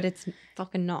is. But it's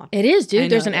fucking not. It is,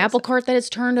 dude. There's an apple cart that it's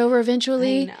turned over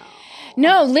eventually. I know.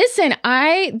 No, listen,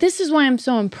 this is why I'm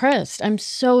so impressed. I'm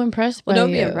so impressed by you. Well,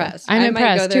 don't be impressed. I'm impressed.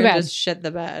 Might go there Too bad. And just shit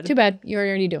the bed. Too bad. You're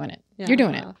already doing it. Yeah, you're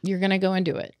doing it. You're going to go and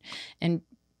do it. And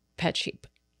pet sheep.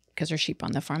 Because there's sheep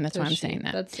on the farm. That's why I'm saying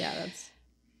that. That's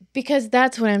because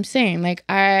that's what I'm saying. Like,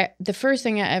 the first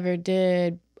thing I ever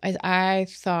did, I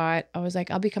thought, I was like,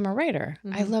 I'll become a writer.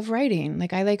 I love writing.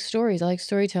 Like, I like stories. I like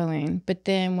storytelling. But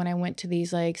then when I went to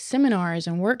these like seminars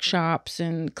and workshops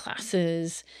and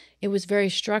classes, it was very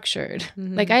structured.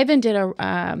 Like, I even did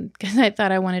because I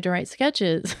thought I wanted to write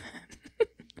sketches.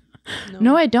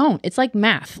 No, I don't. It's like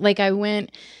math. Like, I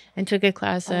went and took a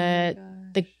class at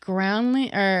the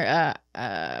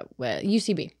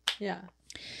UCB. Yeah.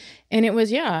 And it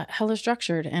was, hella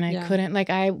structured. And I couldn't,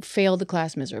 like, I failed the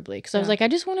class miserably. Because I was like, I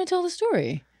just want to tell the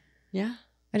story. Yeah.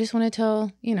 I just want to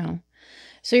tell,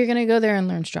 So you're going to go there and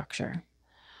learn structure.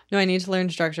 No, I need to learn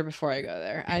structure before I go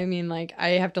there. I mean, like,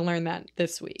 I have to learn that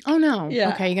this week. Oh, no.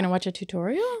 Yeah. Okay, you're going to watch a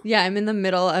tutorial? Yeah, I'm in the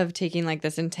middle of taking, like,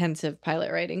 this intensive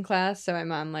pilot writing class. So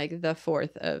I'm on, like, the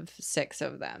 4th of 6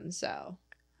 of them. So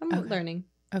I'm learning.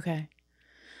 Okay.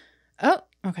 Oh,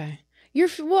 okay.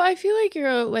 I feel like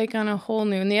you're, like, on a whole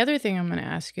new... And the other thing I'm going to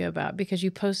ask you about, because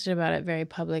you posted about it very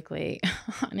publicly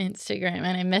on Instagram,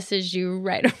 and I messaged you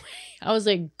right away. I was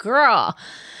like, girl.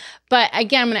 But,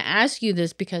 again, I'm going to ask you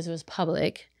this because it was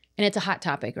public. And it's a hot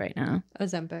topic right now.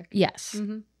 Ozempic. Yes.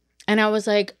 And I was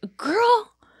like,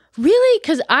 girl, Really?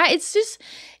 Because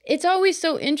it's always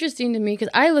so interesting to me because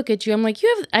I look at you, I'm like,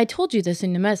 I told you this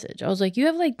in the message. I was like, you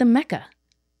have like the Mecca.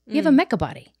 You have a Mecca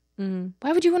body.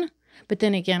 Why would you want to? But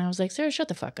then again, I was like, Sarah, shut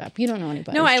the fuck up. You don't know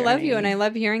anybody. No, I love you and I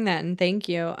love hearing that and thank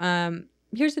you.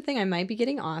 Here's the thing. I might be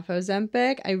getting off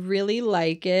Ozempic. I really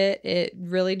like it. It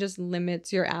really just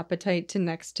limits your appetite to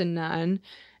next to none.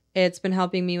 It's been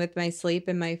helping me with my sleep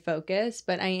and my focus,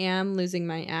 but I am losing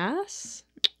my ass.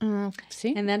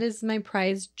 See? And that is my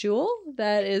prized jewel.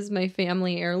 That is my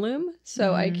family heirloom.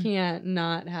 So I can't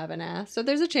not have an ass. So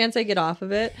there's a chance I get off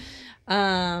of it.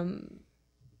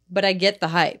 But I get the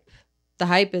hype. The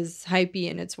hype is hypey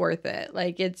and it's worth it.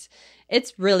 Like it's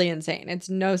really insane. It's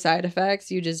no side effects.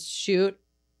 You just shoot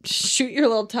your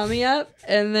little tummy up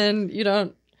and then you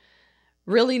don't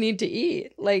really need to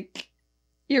eat. Like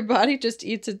your body just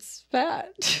eats its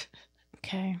fat.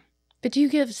 Okay. But do you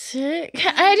get sick?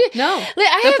 I did no.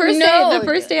 Like, the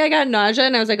first day I got nausea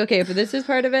and I was like, okay, if this is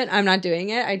part of it, I'm not doing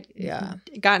it. I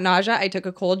got nausea. I took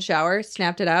a cold shower,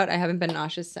 snapped it out. I haven't been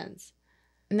nauseous since.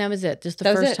 And that was it. Just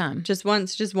the first time. Just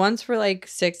once for like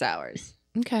 6 hours.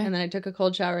 Okay. And then I took a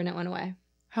cold shower and it went away.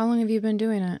 How long have you been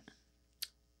doing it?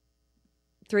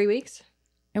 3 weeks.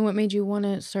 And what made you want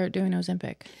to start doing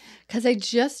Ozempic? Because I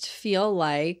just feel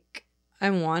like I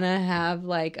want to have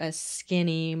like a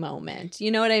skinny moment.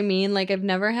 You know what I mean? Like I've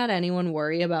never had anyone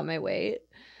worry about my weight.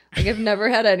 Like I've never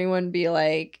had anyone be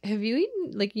like, have you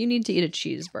eaten, like you need to eat a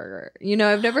cheeseburger. You know,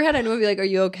 I've never had anyone be like, are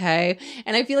you okay?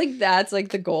 And I feel like that's like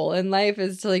the goal in life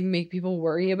is to like make people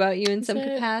worry about you in some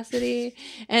capacity.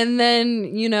 And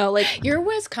then, you know, like your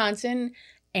Wisconsin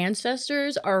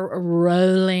ancestors are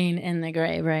rolling in the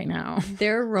grave right now.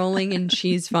 They're rolling in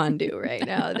cheese fondue right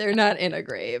now. They're not in a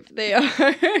grave. They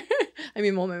are. I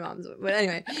mean, well, my mom's. But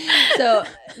anyway. So,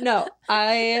 no,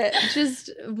 I just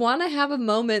want to have a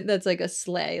moment that's like a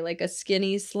sleigh, like a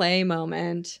skinny sleigh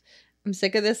moment. I'm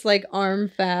sick of this like arm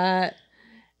fat.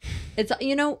 It's,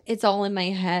 you know, it's all in my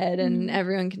head and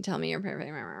everyone can tell me you're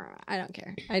perfect. I don't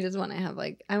care. I just want to have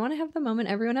like, I want to have the moment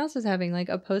everyone else is having, like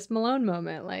a Post Malone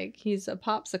moment. Like he's a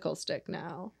popsicle stick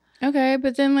now. Okay.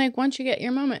 But then like once you get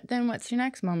your moment, then what's your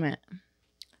next moment?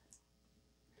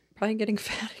 Probably getting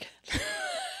fat again.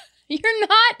 You're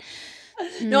not.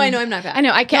 No, I know I'm not fat. I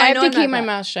know. I can't. I have to keep my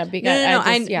mouth shut because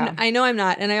I know I'm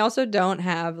not. And I also don't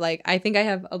have like, I think I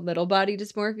have a little body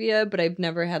dysmorphia, but I've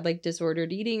never had like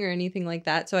disordered eating or anything like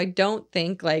that. So I don't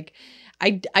think like,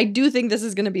 I do think this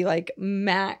is going to be like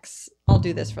max. I'll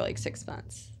do this for like 6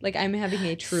 months. Like I'm having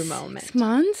a true moment. 6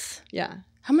 months? Yeah.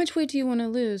 How much weight do you want to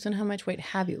lose and how much weight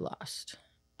have you lost?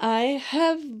 I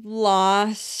have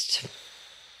lost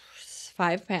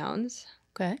 5 pounds.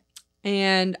 Okay.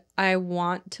 And I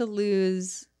want to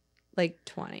lose like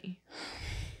 20.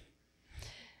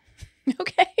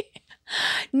 Okay.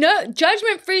 No,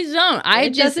 judgment-free zone.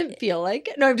 It doesn't feel like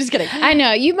it. No, I'm just kidding. I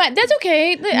know. You might. That's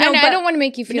okay. I don't want to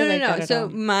make you feel like that at So all.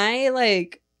 my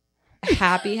like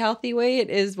happy healthy weight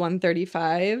is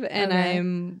 135 and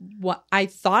I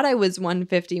thought I was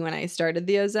 150 when I started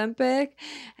the Ozempic,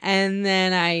 and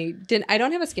then I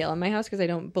don't have a scale in my house because I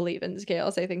don't believe in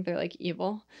scales. I think they're like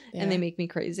evil and they make me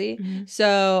crazy.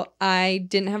 So I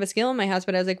didn't have a scale in my house,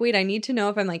 but I was like, wait, I need to know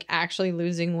if I'm like actually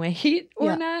losing weight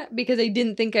or not, because I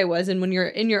didn't think I was. And when you're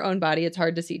in your own body, it's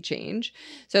hard to see change.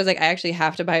 So I was like, I actually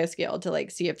have to buy a scale to like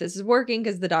see if this is working,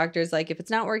 because the doctor's like, if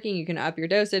it's not working, you can up your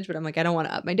dosage. But I'm like, I don't want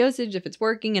to up my dosage if it's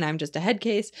working and I'm just a head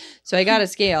case. So I got a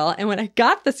scale, and when I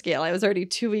got the scale, I was already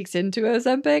 2 weeks into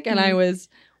Ozempic and I was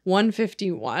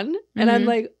 151, and I'm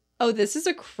like, oh, this is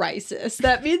a crisis.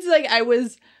 That means like I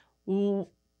was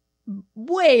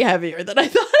way heavier than I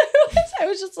thought I was. I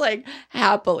was just like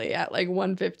happily at like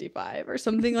 155 or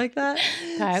something like that.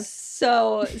 Okay.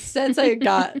 So since I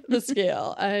got the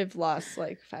scale, I've lost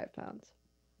like 5 pounds.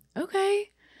 Okay.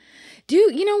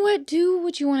 You know what? Do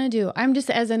what you want to do. I'm just,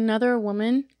 as another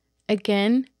woman,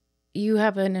 again, you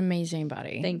have an amazing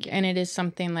body. Thank you. And it is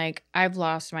something like, I've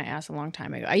lost my ass a long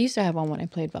time ago. I used to have one when I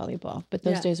played volleyball, but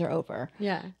those days are over.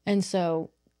 Yeah. And so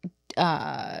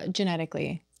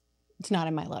genetically, it's not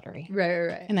in my lottery.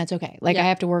 Right. And that's okay. Like I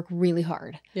have to work really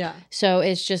hard. Yeah. So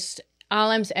it's just,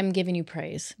 I'm giving you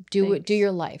praise. Do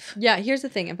your life. Yeah. Here's the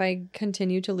thing. If I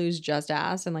continue to lose just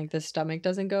ass and like the stomach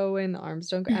doesn't go away and the arms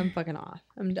don't go, I'm fucking off.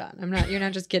 I'm done. You're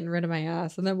not just getting rid of my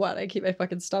ass. And then what? I keep my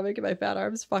fucking stomach and my fat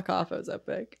arms? Fuck off,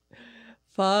 Ozempic.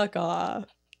 Fuck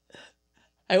off.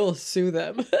 I will sue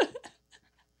them. You'd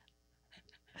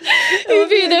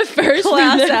be the first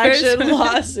class action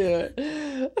lawsuit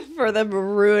for them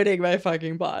ruining my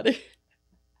fucking body.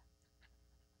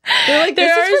 They're like,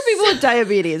 this is for people with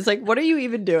diabetes. Like, what are you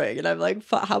even doing? And I'm like,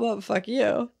 how about fuck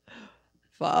you?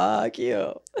 Fuck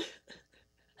you.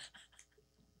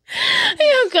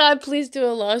 Oh God, please do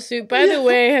a lawsuit. By the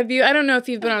way, I don't know if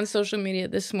you've been on social media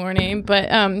this morning, but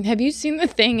have you seen the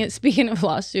thing, speaking of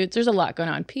lawsuits, there's a lot going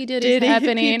on. P. Diddy's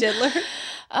happening. P. Diddler.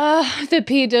 The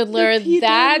P. Diddler.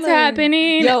 That's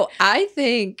happening. Yo, I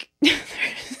think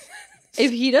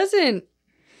if he doesn't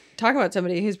talk about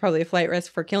somebody who's probably a flight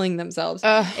risk for killing themselves,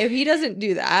 if he doesn't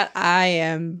do that, I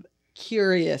am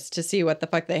curious to see what the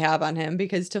fuck they have on him,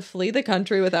 because to flee the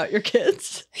country without your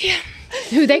kids. Yeah.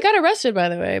 Who they got arrested, by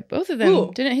the way. Both of them.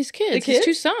 Who? Didn't his kids? His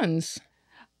two sons.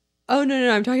 Oh,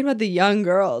 no. I'm talking about the young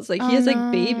girls. Like, he has,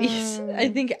 like, babies.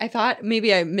 I thought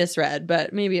maybe I misread,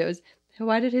 but maybe it was.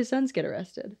 Why did his sons get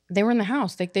arrested? They were in the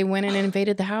house. Like, they went and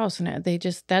invaded the house, and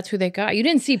that's who they got. You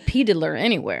didn't see P. Diddler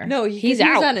anywhere. No, he's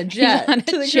out. On a jet. He's on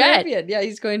to a the jet. Caribbean. Yeah,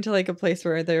 he's going to, like, a place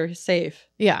where they're safe.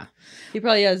 Yeah. He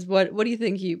probably has, what do you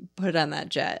think he put on that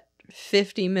jet?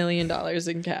 $50 million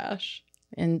in cash.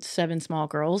 And 7 small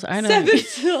girls. I know. 7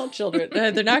 small children.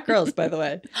 They're not girls, by the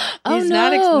way. He's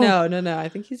not. No. I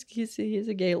think he's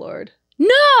a gay lord.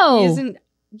 No. He isn't.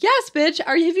 Yes, bitch.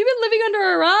 Have you been living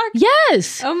under a rock?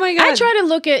 Yes. Oh my God. I try to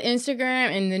look at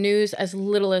Instagram and the news as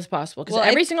little as possible, because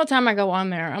every single time I go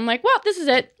on there, I'm like, well, this is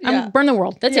it. I'm burn the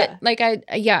world. That's it. Like I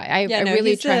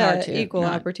really try hard to. Equal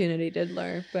opportunity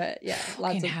diddler, but yeah,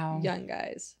 lots of young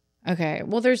guys. Okay,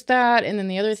 well, there's that, and then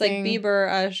the other thing, like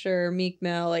Bieber, Usher, Meek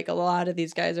Mill, like a lot of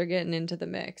these guys are getting into the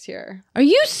mix here. Are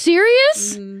you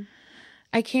serious? Mm-hmm.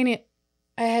 I can't.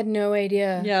 I had no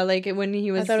idea. Yeah, like when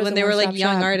they were like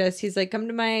young artists, he's like, come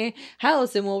to my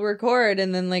house and we'll record.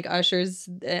 And then like Usher's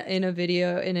in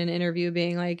an interview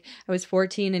being like, I was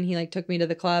 14 and he like took me to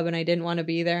the club and I didn't want to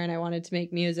be there and I wanted to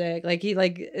make music. Like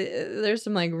there's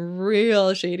some like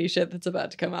real shady shit that's about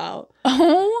to come out.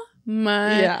 Oh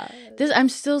my. Yeah.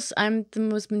 I'm the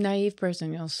most naive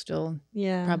person you'll still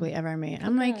probably ever meet.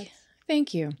 I'm like,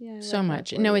 thank you so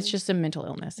much. No, it's just a mental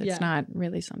illness. It's not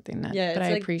really something that, but I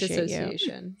appreciate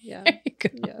dissociation. You.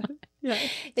 Yeah.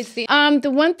 It's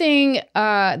the one thing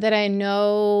that I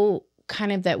know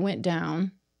kind of that went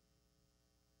down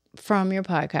from your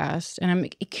podcast, and I'm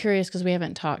curious because we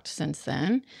haven't talked since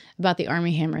then about the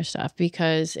Armie Hammer stuff,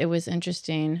 because it was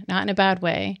interesting, not in a bad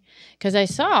way, because I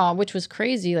saw, which was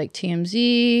crazy, like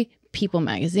TMZ, People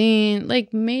Magazine,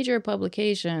 like major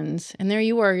publications, and there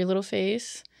you were, your little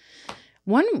face.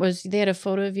 One was they had a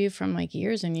photo of you from like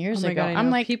years and years ago. God,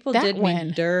 I'm like, people did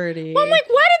me dirty. Well, I'm like,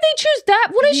 why did they choose that?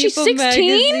 What is she, 16?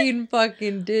 Magazine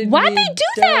fucking did. Why'd they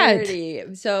do dirty.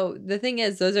 That? So the thing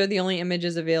is, those are the only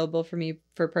images available for me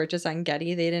for purchase on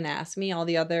Getty. They didn't ask me. All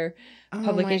the other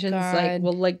publications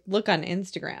look on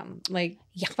Instagram, like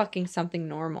fucking something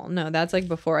normal. No, that's like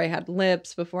before I had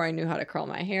lips, before I knew how to curl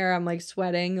my hair. I'm like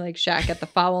sweating like Shaq at the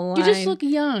foul line. You just look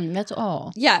young. That's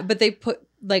all. Yeah, but they put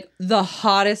like the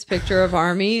hottest picture of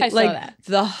Armie,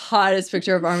 the hottest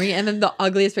picture of Armie, and then the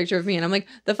ugliest picture of me. And I'm like,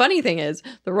 the funny thing is,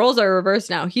 the roles are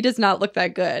reversed now. He does not look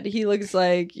that good. He looks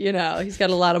like, he's got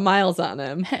a lot of miles on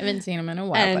him. I haven't seen him in a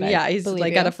while. And he's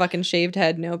like got a fucking shaved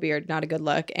head, no beard, not a good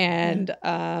look. And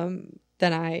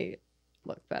then I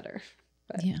look better.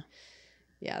 But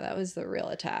yeah, that was the real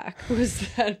attack.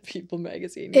 Was that People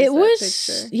Magazine? It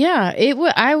was,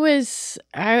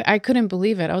 I couldn't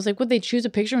believe it. I was like, would they choose a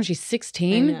picture when she's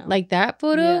 16? Like that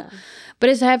photo? Yeah.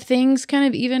 But have things kind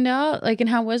of evened out? Like, and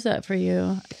how was that for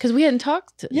you? Because we hadn't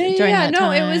talked during that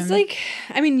time. It was like,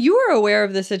 I mean, you were aware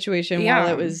of the situation while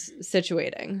it was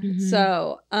situating. Mm-hmm.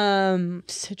 So, while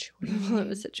it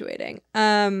was situating.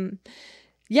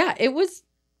 It was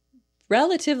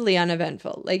relatively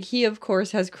uneventful. Like, he of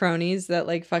course has cronies that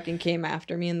like fucking came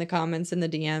after me in the comments and the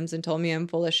DMs and told me I'm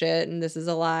full of shit and this is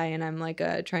a lie, and I'm like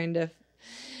trying to.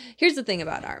 Here's the thing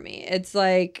about Armie. It's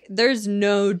like there's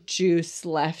no juice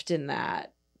left in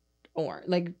that, or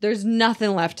like there's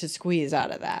nothing left to squeeze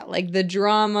out of that. Like the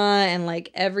drama and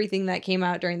like everything that came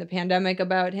out during the pandemic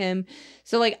about him.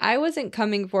 So like I wasn't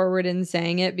coming forward and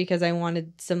saying it because I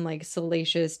wanted some like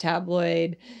salacious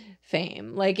tabloid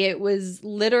fame. Like it was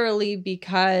literally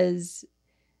because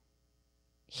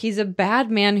he's a bad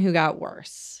man who got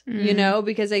worse,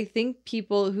 because I think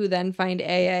people who then find AA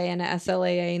and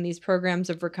SLAA and these programs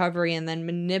of recovery and then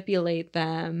manipulate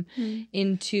them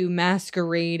into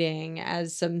masquerading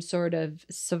as some sort of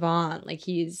savant, like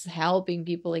he's helping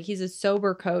people, like he's a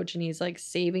sober coach and he's like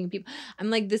saving people. I'm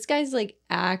like, this guy's like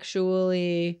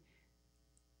actually...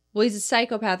 Well, he's a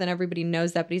psychopath and everybody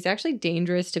knows that, but he's actually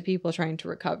dangerous to people trying to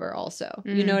recover also.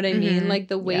 You know what I mean? Like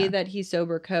the way that he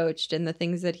sober coached and the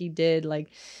things that he did, like,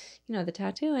 the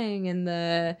tattooing and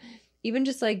the even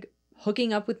just like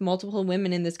hooking up with multiple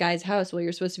women in this guy's house while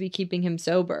you're supposed to be keeping him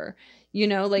sober.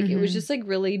 It was just like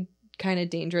really kind of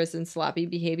dangerous and sloppy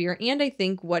behavior. And I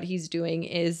think what he's doing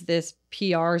is this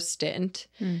PR stint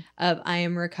of I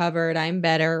am recovered, I'm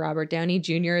better, Robert Downey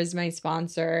Jr. is my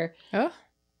sponsor. Oh.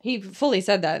 He fully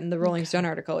said that in the Rolling Stone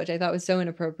article, which I thought was so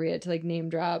inappropriate to like name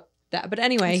drop that. But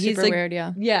anyway, it's he's super like, weird,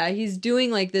 yeah. Yeah, he's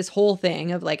doing like this whole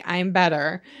thing of like, I'm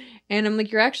better. And I'm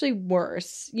like, you're actually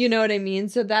worse. You know what I mean?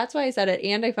 So that's why I said it.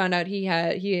 And I found out he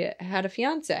had a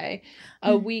fiance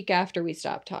a week after we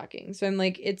stopped talking. So I'm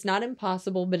like, it's not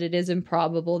impossible, but it is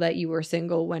improbable that you were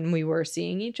single when we were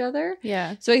seeing each other.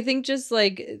 Yeah. So I think just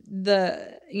like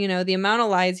the amount of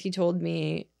lies he told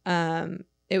me,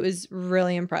 it was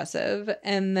really impressive.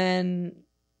 And then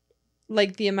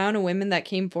like the amount of women that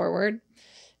came forward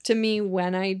to me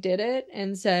when I did it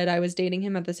and said I was dating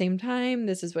him at the same time.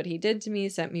 This is what he did to me.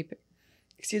 Sent me,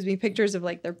 pictures of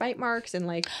like their bite marks and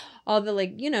like all the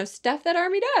like, stuff that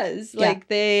Army does. Yeah. Like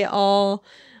they all,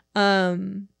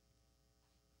 they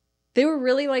were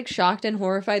really like shocked and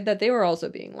horrified that they were also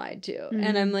being lied to.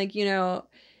 And I'm like,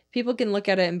 people can look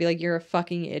at it and be like, you're a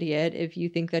fucking idiot if you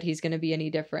think that he's going to be any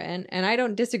different. And I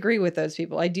don't disagree with those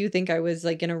people. I do think I was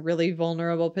like in a really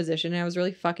vulnerable position and I was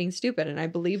really fucking stupid. And I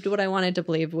believed what I wanted to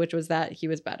believe, which was that he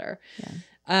was better.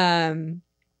 Yeah.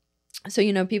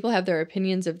 So, people have their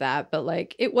opinions of that, but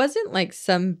like, it wasn't like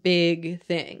some big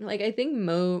thing. Like, I think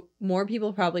more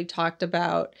people probably talked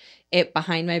about it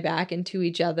behind my back and to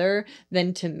each other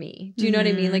than to me. Do you know what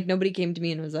I mean? Like, nobody came to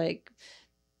me and was like,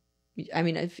 I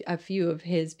mean, a few of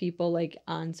his people like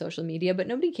on social media, but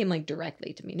nobody came like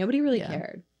directly to me. Nobody really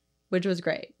cared, which was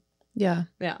great. Yeah.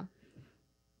 Yeah.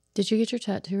 Did you get your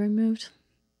tattoo removed?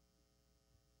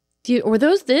 Were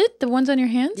those the ones on your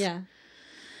hands? Yeah.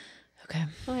 Okay.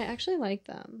 Oh, I actually like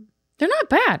them. They're not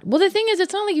bad. Well, the thing is,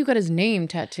 it's not like you got his name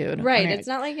tattooed. Right. It's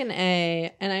not like an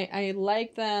A. And I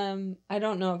like them. I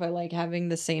don't know if I like having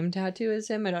the same tattoo as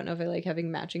him. I don't know if I like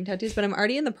having matching tattoos, but I'm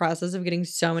already in the process of getting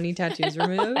so many tattoos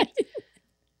removed.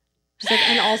 Just like,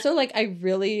 and also, like, I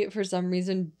really, for some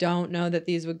reason, don't know that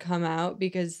these would come out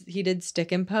because he did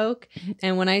stick and poke.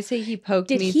 And when I say he poked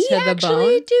me to the bone. Did he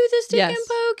actually do the stick and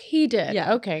poke? He did.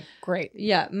 Yeah. Okay, great.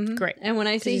 Yeah. Mm-hmm. Great. And when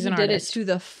I say he did it to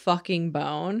the fucking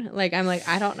bone, like, I'm like,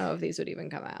 I don't know if these would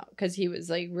even come out because he was,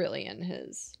 like, really in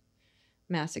his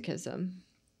masochism.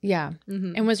 Yeah.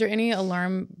 Mm-hmm. And was there any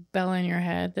alarm bell in your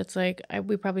head that's like,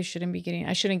 we probably shouldn't be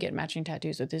I shouldn't get matching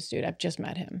tattoos with this dude. I've just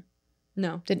met him.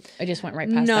 No. I just went right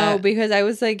past that. No, because I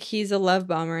was like, he's a love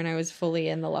bomber and I was fully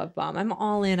in the love bomb. I'm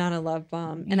all in on a love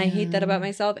bomb. And I hate that about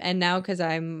myself. And now because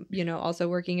I'm, also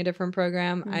working a different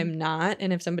program, I'm not.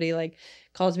 And if somebody like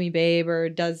calls me babe or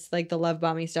does like the love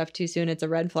bombing stuff too soon, it's a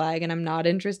red flag and I'm not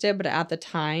interested. But at the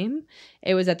time,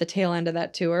 it was at the tail end of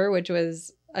that tour, which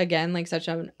was again like such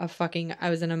a fucking, I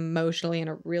was emotionally in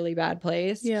a really bad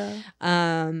place. Yeah.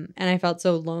 And I felt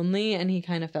so lonely and he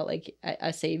kind of felt like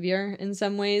a savior in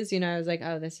some ways. I was like,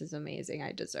 oh, this is amazing.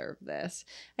 I deserve this.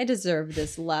 I deserve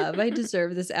this love. I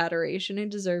deserve this adoration. I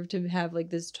deserve to have like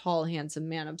this tall, handsome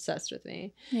man obsessed with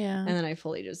me. Yeah. And then I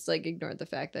fully just like ignored the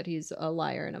fact that he's a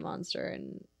liar and a monster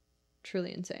and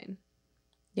truly insane.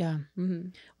 Yeah. Mm-hmm.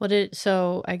 Well,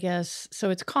 so I guess, so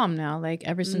it's calm now, like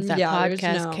ever since that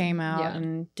podcast came out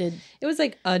and it was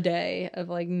like a day of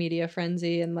like media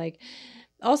frenzy and like,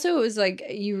 also it was like,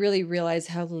 you really realize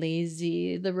how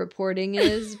lazy the reporting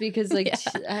is because like,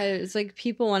 it's like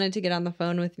people wanted to get on the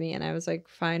phone with me and I was like,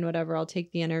 fine, whatever, I'll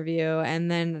take the interview. And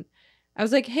then I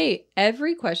was like, hey,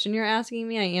 every question you're asking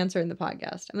me, I answer in the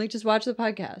podcast. I'm like, just watch the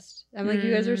podcast. I'm like,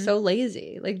 you guys are so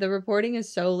lazy. Like, the reporting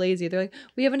is so lazy. They're like,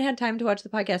 we haven't had time to watch the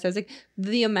podcast. I was like,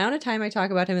 the amount of time I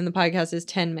talk about him in the podcast is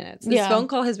 10 minutes. This phone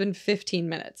call has been 15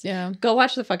 minutes. Yeah. Go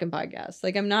watch the fucking podcast.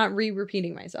 Like, I'm not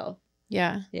repeating myself.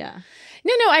 Yeah. Yeah.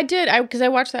 No, I did. Because I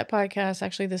watched that podcast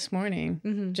actually this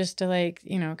morning just to like,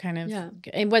 kind of,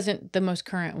 it wasn't the most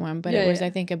current one, but it was, I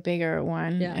think, a bigger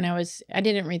one. Yeah. And I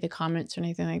didn't read the comments or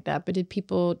anything like that, but did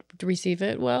people receive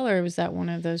it well? Or was that one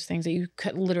of those things that you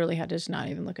literally had to just not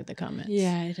even look at the comments?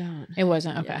 Yeah, I don't. It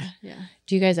wasn't? Okay. Yeah.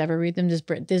 Do you guys ever read them?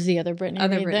 Does the other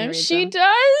Brittany read them? She them.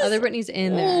 does? Other Brittany's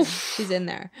in there. She's in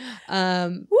there.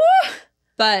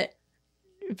 But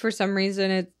for some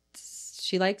reason,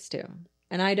 she likes to.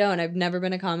 And I don't. I've never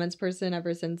been a comments person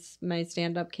ever since my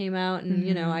stand-up came out.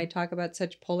 And, I talk about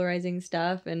such polarizing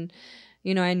stuff. And,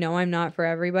 I know I'm not for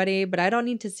everybody, but I don't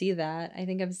need to see that. I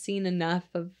think I've seen enough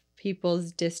of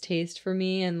people's distaste for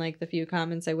me and, like, the few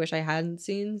comments I wish I hadn't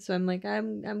seen. So I'm like,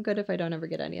 I'm good if I don't ever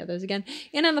get any of those again.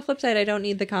 And on the flip side, I don't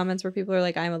need the comments where people are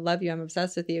like, I love you, I'm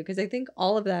obsessed with you. Because I think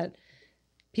all of that,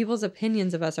 people's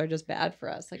opinions of us are just bad for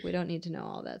us. Like, we don't need to know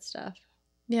all that stuff.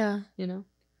 Yeah.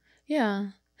 Yeah.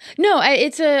 No,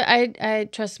 I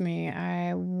trust me.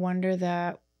 I wonder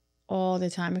that all the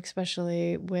time,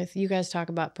 especially with you guys talk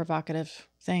about provocative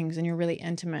things and you're really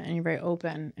intimate and you're very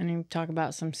open and you talk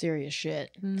about some serious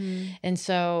shit. Mm-hmm. And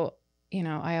so, you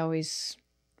know, I always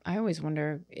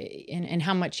wonder in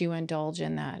how much you indulge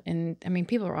in that. And I mean,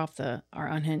 people are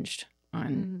unhinged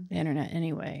on the internet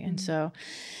anyway. And so,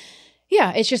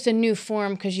 yeah, it's just a new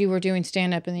form because you were doing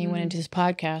stand-up and then you went into this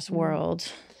podcast world.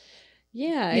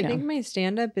 Yeah, I think my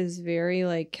stand-up is very,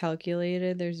 like,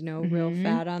 calculated. There's no real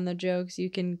fat on the jokes. You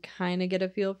can kind of get a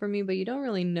feel for me, but you don't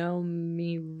really know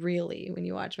me really when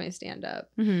you watch my stand-up.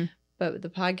 Mm-hmm. But the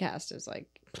podcast is like...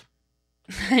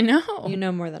 I know. You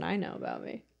know more than I know about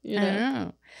me. You know? I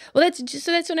know. Well,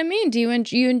 that's what I mean. Do you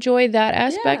enjoy that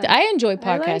aspect? Yeah, I enjoy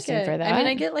podcasting like for that. I mean,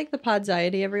 I get like the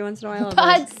podsiety every once in a while.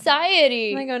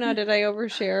 Podsiety. I'm like, oh no, did I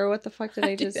overshare? What the fuck did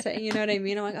I just say? You know what I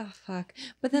mean? I'm like, oh fuck.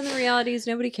 But then the reality is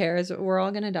nobody cares. We're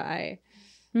all gonna die.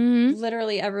 Mm-hmm.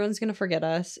 Literally, everyone's gonna forget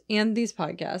us and these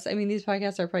podcasts. I mean, these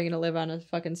podcasts are probably gonna live on a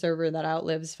fucking server that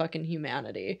outlives fucking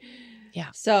humanity. Yeah.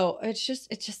 So it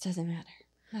just doesn't matter.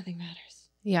 Nothing matters.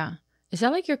 Yeah. Is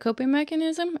that like your coping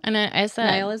mechanism? And I said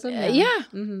nihilism. Yeah.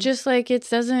 Mm-hmm. Just like it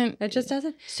doesn't. It just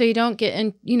doesn't. So you don't get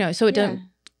in. You know. So it doesn't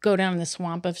go down the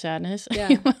swamp of sadness. Yeah.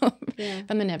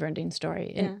 From the Never-Ending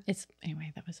Story. And it's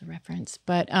anyway. That was a reference.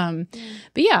 But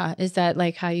yeah. Is that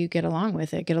like how you get along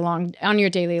with it? Get along on your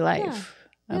daily life?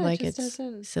 Yeah. Like it it's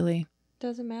doesn't. Silly.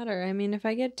 Doesn't matter. I mean, if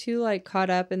I get too like caught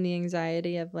up in the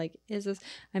anxiety of like,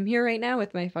 I'm here right now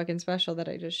with my fucking special that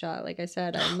I just shot. Like I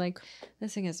said, I'm like,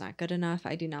 this thing is not good enough.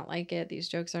 I do not like it. These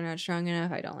jokes are not strong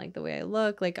enough. I don't like the way I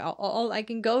look. Like I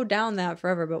can go down that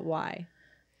forever, but why?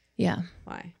 Yeah.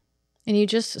 Why? And you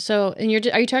just, are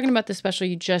you talking about the special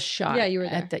you just shot? Yeah, you were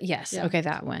there. Yes. Yeah. Okay.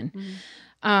 That one.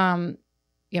 Mm-hmm.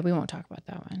 Yeah, we won't talk about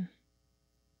that one.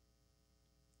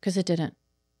 Because it didn't,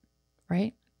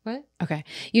 right? What? Okay.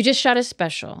 You just shot a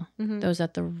special. Mm-hmm. That was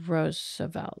at the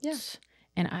Roosevelt's. Yeah.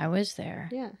 And I was there.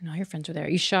 Yeah. And all your friends were there.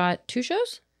 You shot 2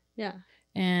 shows? Yeah.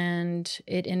 And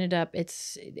it ended up,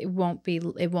 it won't be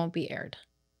aired.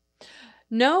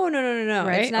 No.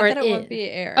 Right? It's not that it won't be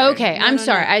aired. Okay. No, I'm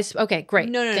sorry. Okay, great.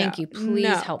 No. Thank you.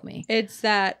 Please help me. It's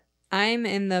that I'm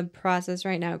in the process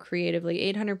right now creatively.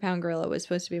 800-pound gorilla was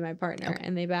supposed to be my partner,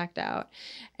 and they backed out.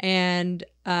 And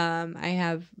I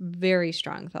have very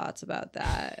strong thoughts about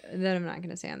that I'm not going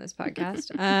to say on this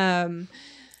podcast.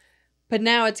 But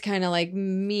now it's kind of like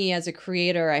me as a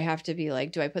creator. I have to be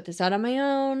like, do I put this out on my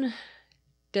own?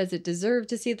 Does it deserve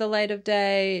to see the light of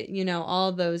day? You know,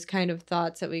 all those kind of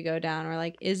thoughts that we go down. Or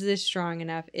like, is this strong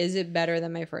enough? Is it better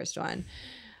than my first one?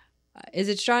 Is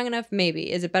it strong enough? Maybe.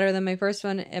 Is it better than my first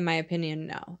one? In my opinion,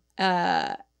 no.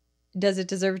 Does it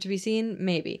deserve to be seen?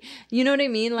 Maybe. You know what I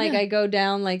mean? Like, I go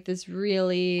down like this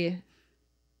really...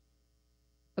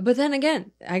 But then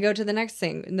again, I go to the next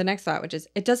thought, which is,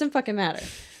 it doesn't fucking matter.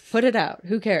 Put it out.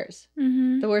 Who cares?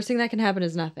 Mm-hmm. The worst thing that can happen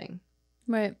is nothing.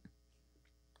 Right.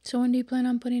 So when do you plan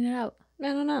on putting it out? I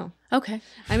don't know. Okay.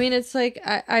 I mean, it's like,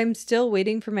 I'm still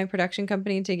waiting for my production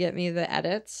company to get me the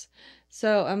edits.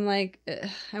 So I'm like,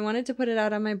 I wanted to put it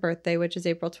out on my birthday, which is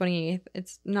April 28th.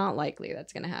 It's not likely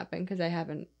that's going to happen because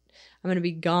I'm going to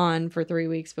be gone for 3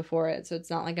 weeks before it. So it's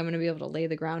not like I'm going to be able to lay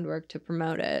the groundwork to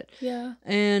promote it. Yeah.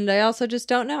 And I also just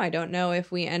don't know. I don't know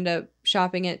if we end up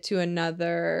shopping it to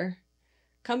another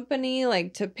company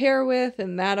like to pair with.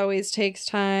 And that always takes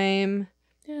time.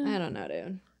 Yeah. I don't know,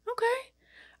 dude. Okay.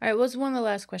 All right. What's one of the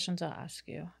last questions I'll ask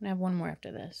you? And I have one more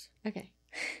after this. Okay.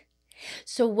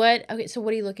 So what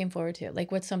are you looking forward to?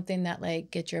 Like, what's something that like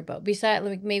gets your boat? Besides,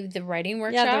 like maybe the writing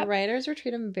workshop? Yeah, the writer's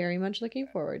retreat I'm very much looking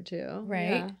forward to.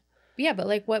 Right. Yeah, but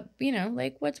like what,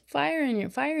 like what's fire in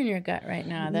your gut right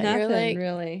now? That nothing, you're like,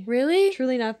 really. Really?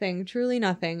 Truly nothing.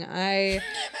 I'm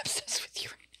obsessed with you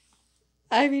right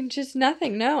now. I mean, just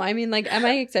nothing. No. I mean, like, am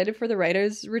I excited for the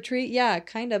writer's retreat? Yeah,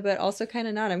 kind of, but also kind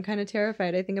of not. I'm kind of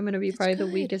terrified. I think I'm going to be probably the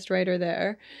weakest writer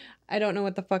there. I don't know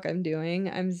what the fuck I'm doing.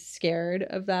 I'm scared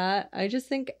of that. I just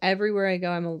think everywhere I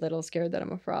go, I'm a little scared that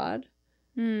I'm a fraud.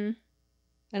 And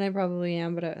I probably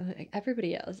am, but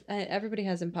everybody else, everybody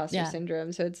has imposter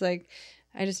syndrome. So it's like,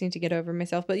 I just need to get over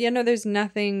myself. But yeah, no, there's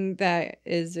nothing that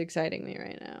is exciting me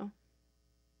right now.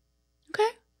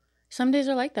 Okay. Some days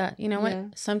are like that. You know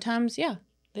what? Sometimes,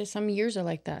 there's some years are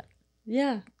like that.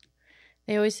 Yeah.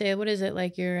 They always say, what is it,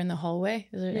 like you're in the hallway?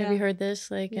 Have you heard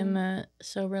this, like in the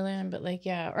Soberland? But like,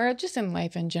 or just in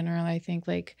life in general, I think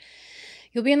like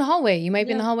you'll be in the hallway. You might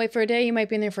be in the hallway for a day. You might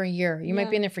be in there for a year. You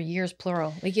might be in there for years,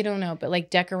 plural. Like, you don't know, but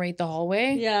like decorate the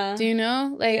hallway. Yeah. Do you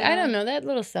know? Like, I don't know. That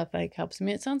little stuff like helps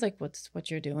me. It sounds like what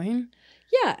you're doing.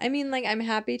 Yeah. I mean, like, I'm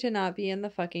happy to not be in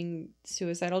the fucking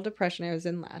suicidal depression I was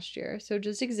in last year. So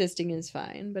just existing is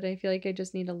fine. But I feel like I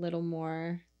just need a little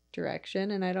more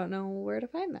direction, and I don't know where to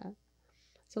find that.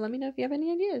 So let me know if you have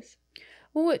any ideas.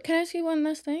 Well, can I ask you one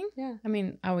last thing? Yeah. I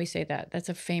mean, I always say that. That's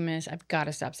a famous, I've got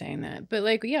to stop saying that. But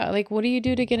like, yeah, like what do you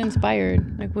do to get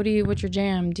inspired? Like, what's your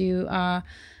jam? Do you,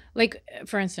 like,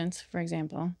 for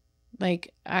example,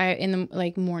 like in the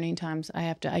like morning times,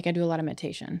 I do a lot of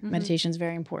meditation. Mm-hmm. Meditation's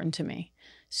very important to me.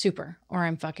 Super. Or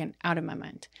I'm fucking out of my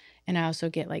mind. And I also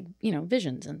get like,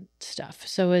 visions and stuff.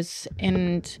 So is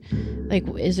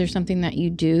there something that you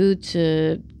do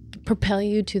to propel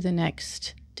you to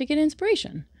to get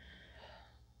inspiration?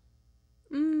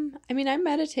 I mean, I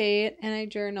meditate and I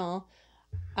journal.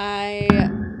 I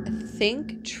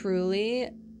think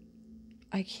truly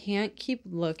I can't keep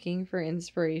looking for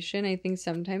inspiration. I think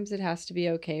sometimes it has to be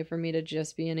okay for me to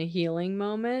just be in a healing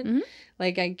moment. Mm-hmm.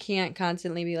 Like, I can't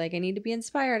constantly be like, I need to be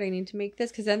inspired. I need to make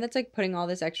this. Because then that's like putting all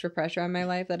this extra pressure on my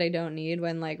life that I don't need.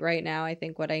 When like right now, I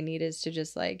think what I need is to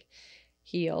just like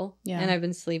heal. Yeah. And I've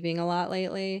been sleeping a lot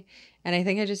lately. And I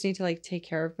think I just need to like take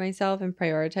care of myself and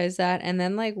prioritize that. And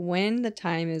then like when the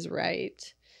time is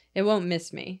right, it won't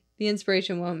miss me. The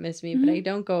inspiration won't miss me, mm-hmm. but I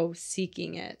don't go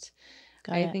seeking it.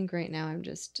 I think right now I'm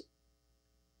just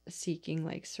seeking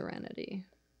like serenity.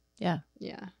 Yeah.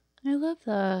 Yeah. I love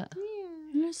that. Yeah.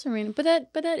 I'm not serene. But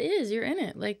that is, you're in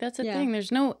it. Like that's the thing.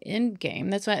 There's no end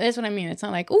game. That's what I mean. It's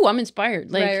not like, oh, I'm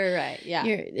inspired. Like right. Yeah.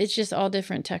 It's just all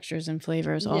different textures and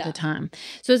flavors all the time.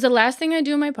 So it's the last thing I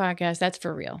do in my podcast. That's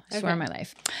for real. I swear on my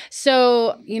life.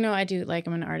 So, I do like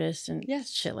I'm an artist and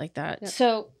shit like that. Yep.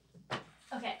 So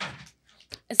okay.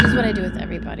 This is what I do with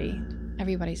everybody.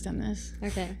 Everybody's done this.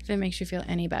 Okay. If it makes you feel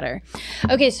any better.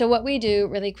 Okay, so what we do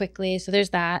really quickly, so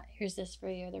there's that. Here's this for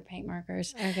you. They're paint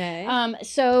markers. Okay.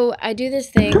 So I do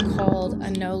this thing called a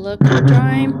no-look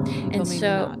drawing. And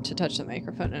so not to touch the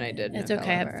microphone, and I did. It's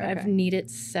okay. I've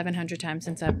needed 700 times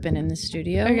since I've been in the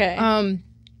studio. Okay.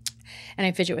 And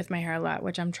I fidget with my hair a lot,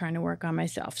 which I'm trying to work on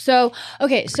myself. So,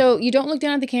 okay, so you don't look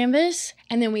down at the canvas,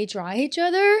 and then we draw each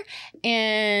other,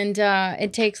 and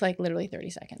it takes like literally 30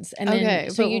 seconds. And then,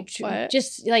 so you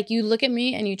just like you look at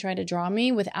me and you try to draw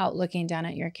me without looking down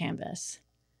at your canvas.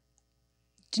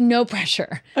 No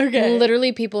pressure. Okay.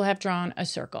 Literally, people have drawn a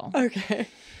circle. Okay.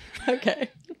 Okay.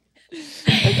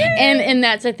 And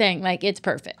that's the thing, like it's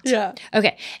perfect. Yeah.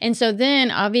 Okay. And so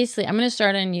then obviously I'm going to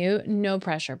start on you. No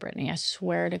pressure, Brittany. I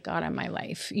swear to God on my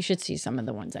life. You should see some of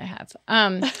the ones I have.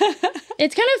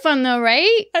 It's kind of fun though,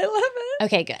 right? I love it.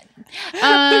 Okay, good.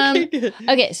 Okay, good.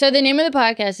 Okay, so the name of the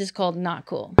podcast is called Not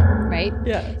Cool, right?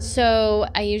 Yeah. So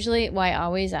I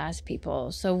always ask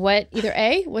people, so either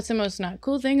A, what's the most not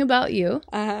cool thing about you?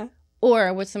 Uh-huh.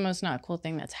 Or what's the most not cool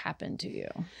thing that's happened to you?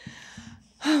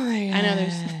 Oh my God. I know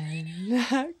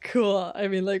there's not cool. I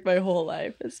mean, like my whole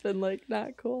life has been like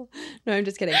not cool. No, I'm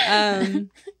just kidding. The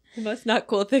most not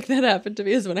cool thing that happened to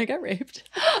me is when I got raped.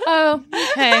 Oh,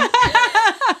 okay.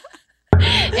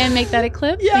 And make that a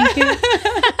clip. Yeah. Thank you.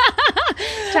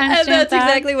 And that's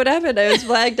exactly what happened. I was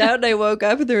flagged out and I woke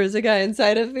up and there was a guy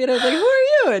inside of me and I was like, who are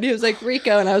you? And he was like,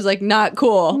 Rico. And I was like, not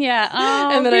cool. Yeah.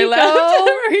 Oh, and then Rico. I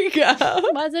left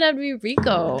Rico. Why does it have to be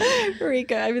Rico?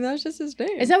 Rico. I mean, that was just his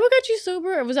name. Is that what got you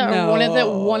sober? Or was that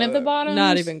one of the bottoms?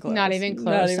 Not even close. Not even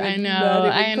close. I know.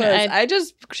 I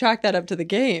just chalked that up to the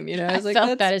game. I was like,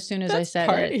 felt that as soon as I said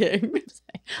it.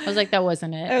 I was like, that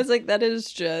wasn't it. I was like, that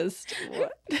is just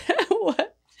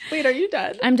what? Wait, are you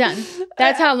done? I'm done.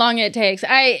 That's how long it takes.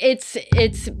 It's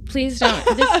please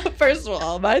don't. First of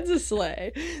all, mine's a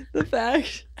sleigh. The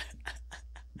fact.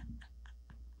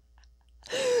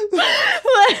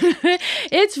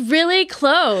 It's really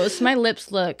close. My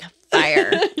lips look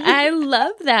fire. I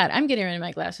love that. I'm getting rid of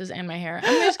my glasses and my hair.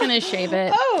 I'm just going to shave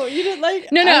it. Oh, you didn't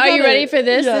like. No. Are you ready for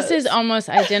this? Yes. This is almost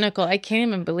identical. I can't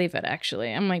even believe it,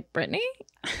 actually. I'm like, Brittany?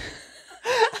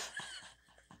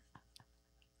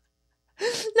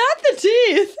 Not the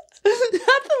teeth.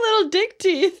 Not the little dick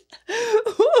teeth.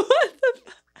 What the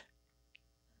fuck?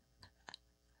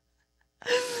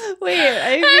 Wait,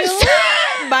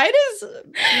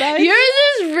 yours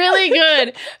is really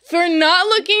good. For not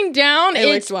looking down,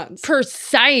 it's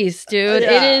precise, dude.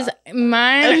 Yeah. It is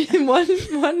mine. I mean,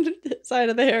 one side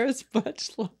of the hair is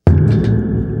much longer.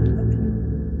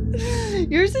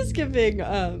 Yours is giving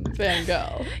Van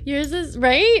Gogh. Yours is,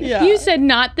 right? Yeah. You said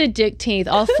not the dick teeth,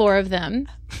 all four of them.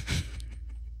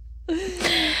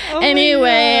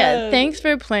 Anyway, thanks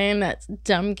for playing that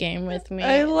dumb game with me.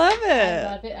 I love it. I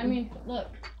love it. I mean, look.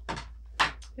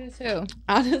 Who's who?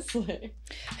 Honestly.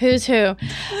 Who's who? All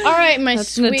right, my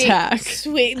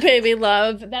sweet baby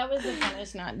love. That was the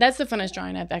funnest That's the funnest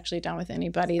drawing I've actually done with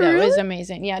anybody. That was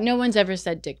amazing. Yeah, no one's ever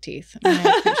said dick teeth. And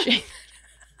I appreciate it.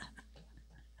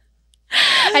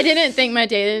 I didn't think my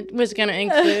day was going to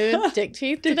include dick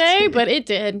teeth today, but it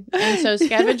did. And so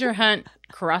scavenger hunt,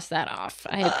 cross that off.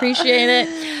 I appreciate it.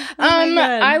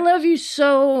 I love you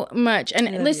so much.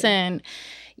 And listen,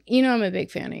 you know I'm a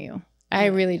big fan of you. I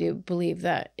really do believe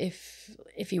that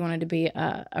if you wanted to be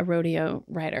a rodeo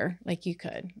rider, like you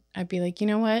could, I'd be like, you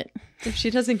know what? If she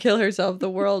doesn't kill herself, the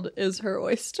world is her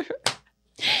oyster.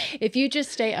 If you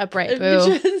just stay upright,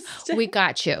 boo, we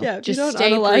got you. Yeah, just you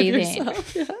stay breathing.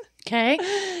 Yeah. Okay?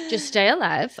 Just stay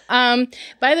alive.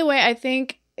 By the way, I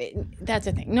think that's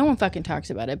the thing. No one fucking talks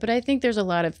about it, but I think there's a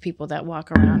lot of people that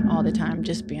walk around all the time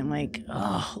just being like,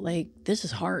 oh, like, this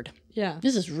is hard. Yeah.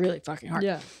 This is really fucking hard.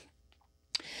 Yeah.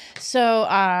 So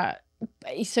I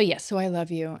love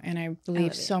you, and I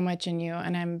believe so much in you,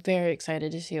 and I'm very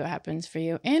excited to see what happens for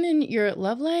you and in your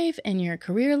love life and your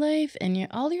career life and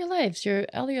all your lives.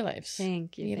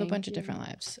 Thank you. You have a bunch of different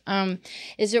lives.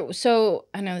 Is there? So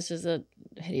I know this is the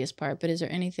hideous part, but is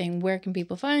there anything? Where can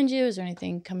people find you? Is there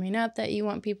anything coming up that you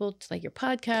want people to, like, your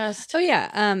podcast? Oh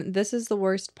yeah, This Is the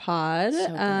Worst Pod.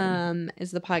 So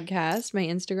is the podcast. My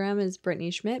Instagram is Brittany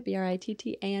Schmitt,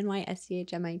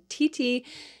 BrittanySchmitt.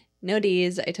 No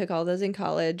D's. I took all those in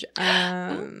college. Hey,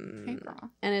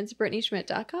 girl. And it's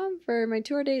BrittanySchmitt.com for my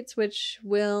tour dates, which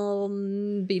will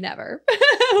be never,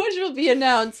 which will be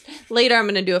announced later. I'm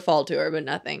going to do a fall tour, but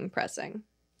nothing pressing.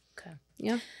 Okay.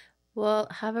 Yeah. Well,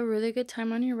 have a really good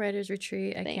time on your writer's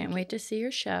retreat. I can't wait to see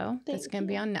your show. That's going to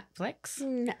be on Netflix.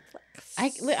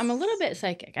 I'm a little bit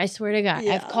psychic. I swear to God.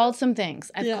 Yeah. I've called some things.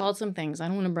 I don't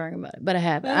want to brag about it, but I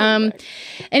have.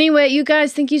 Anyway, you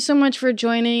guys, thank you so much for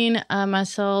joining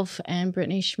myself and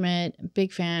Brittany Schmitt.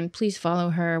 Big fan. Please follow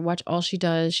her. Watch all she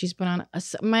does. She's been on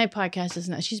my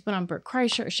podcast. She's been on Bert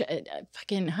Kreischer,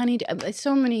 fucking Honey.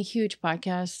 So many huge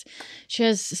podcasts. She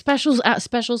has specials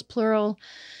plural.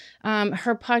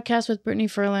 Her podcast with Brittany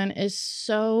Furlan is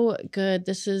so good.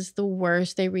 This is the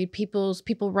worst. They read people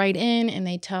write in and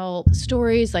they tell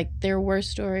stories, like their worst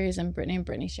stories, and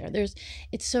Brittany share.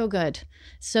 It's so good.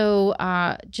 So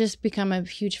just become a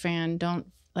huge fan. Don't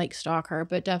stalk her,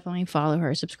 but definitely follow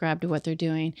her, subscribe to what they're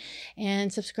doing,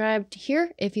 and subscribe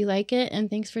here if you like it. And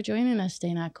thanks for joining us.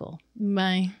 Stay not cool.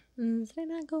 Bye. Stay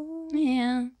not cool.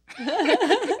 Yeah.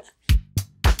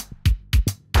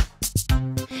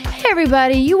 Hey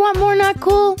everybody, you want more Not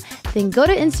Cool? Then go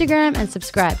to Instagram and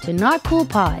subscribe to Not Cool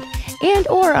Pod, and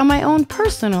or on my own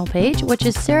personal page, which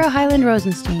is Sarah Hyland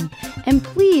Rosenstein. And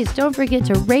please don't forget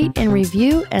to rate and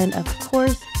review, and of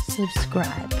course,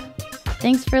 subscribe.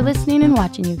 Thanks for listening and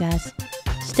watching, you guys.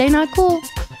 Stay not cool.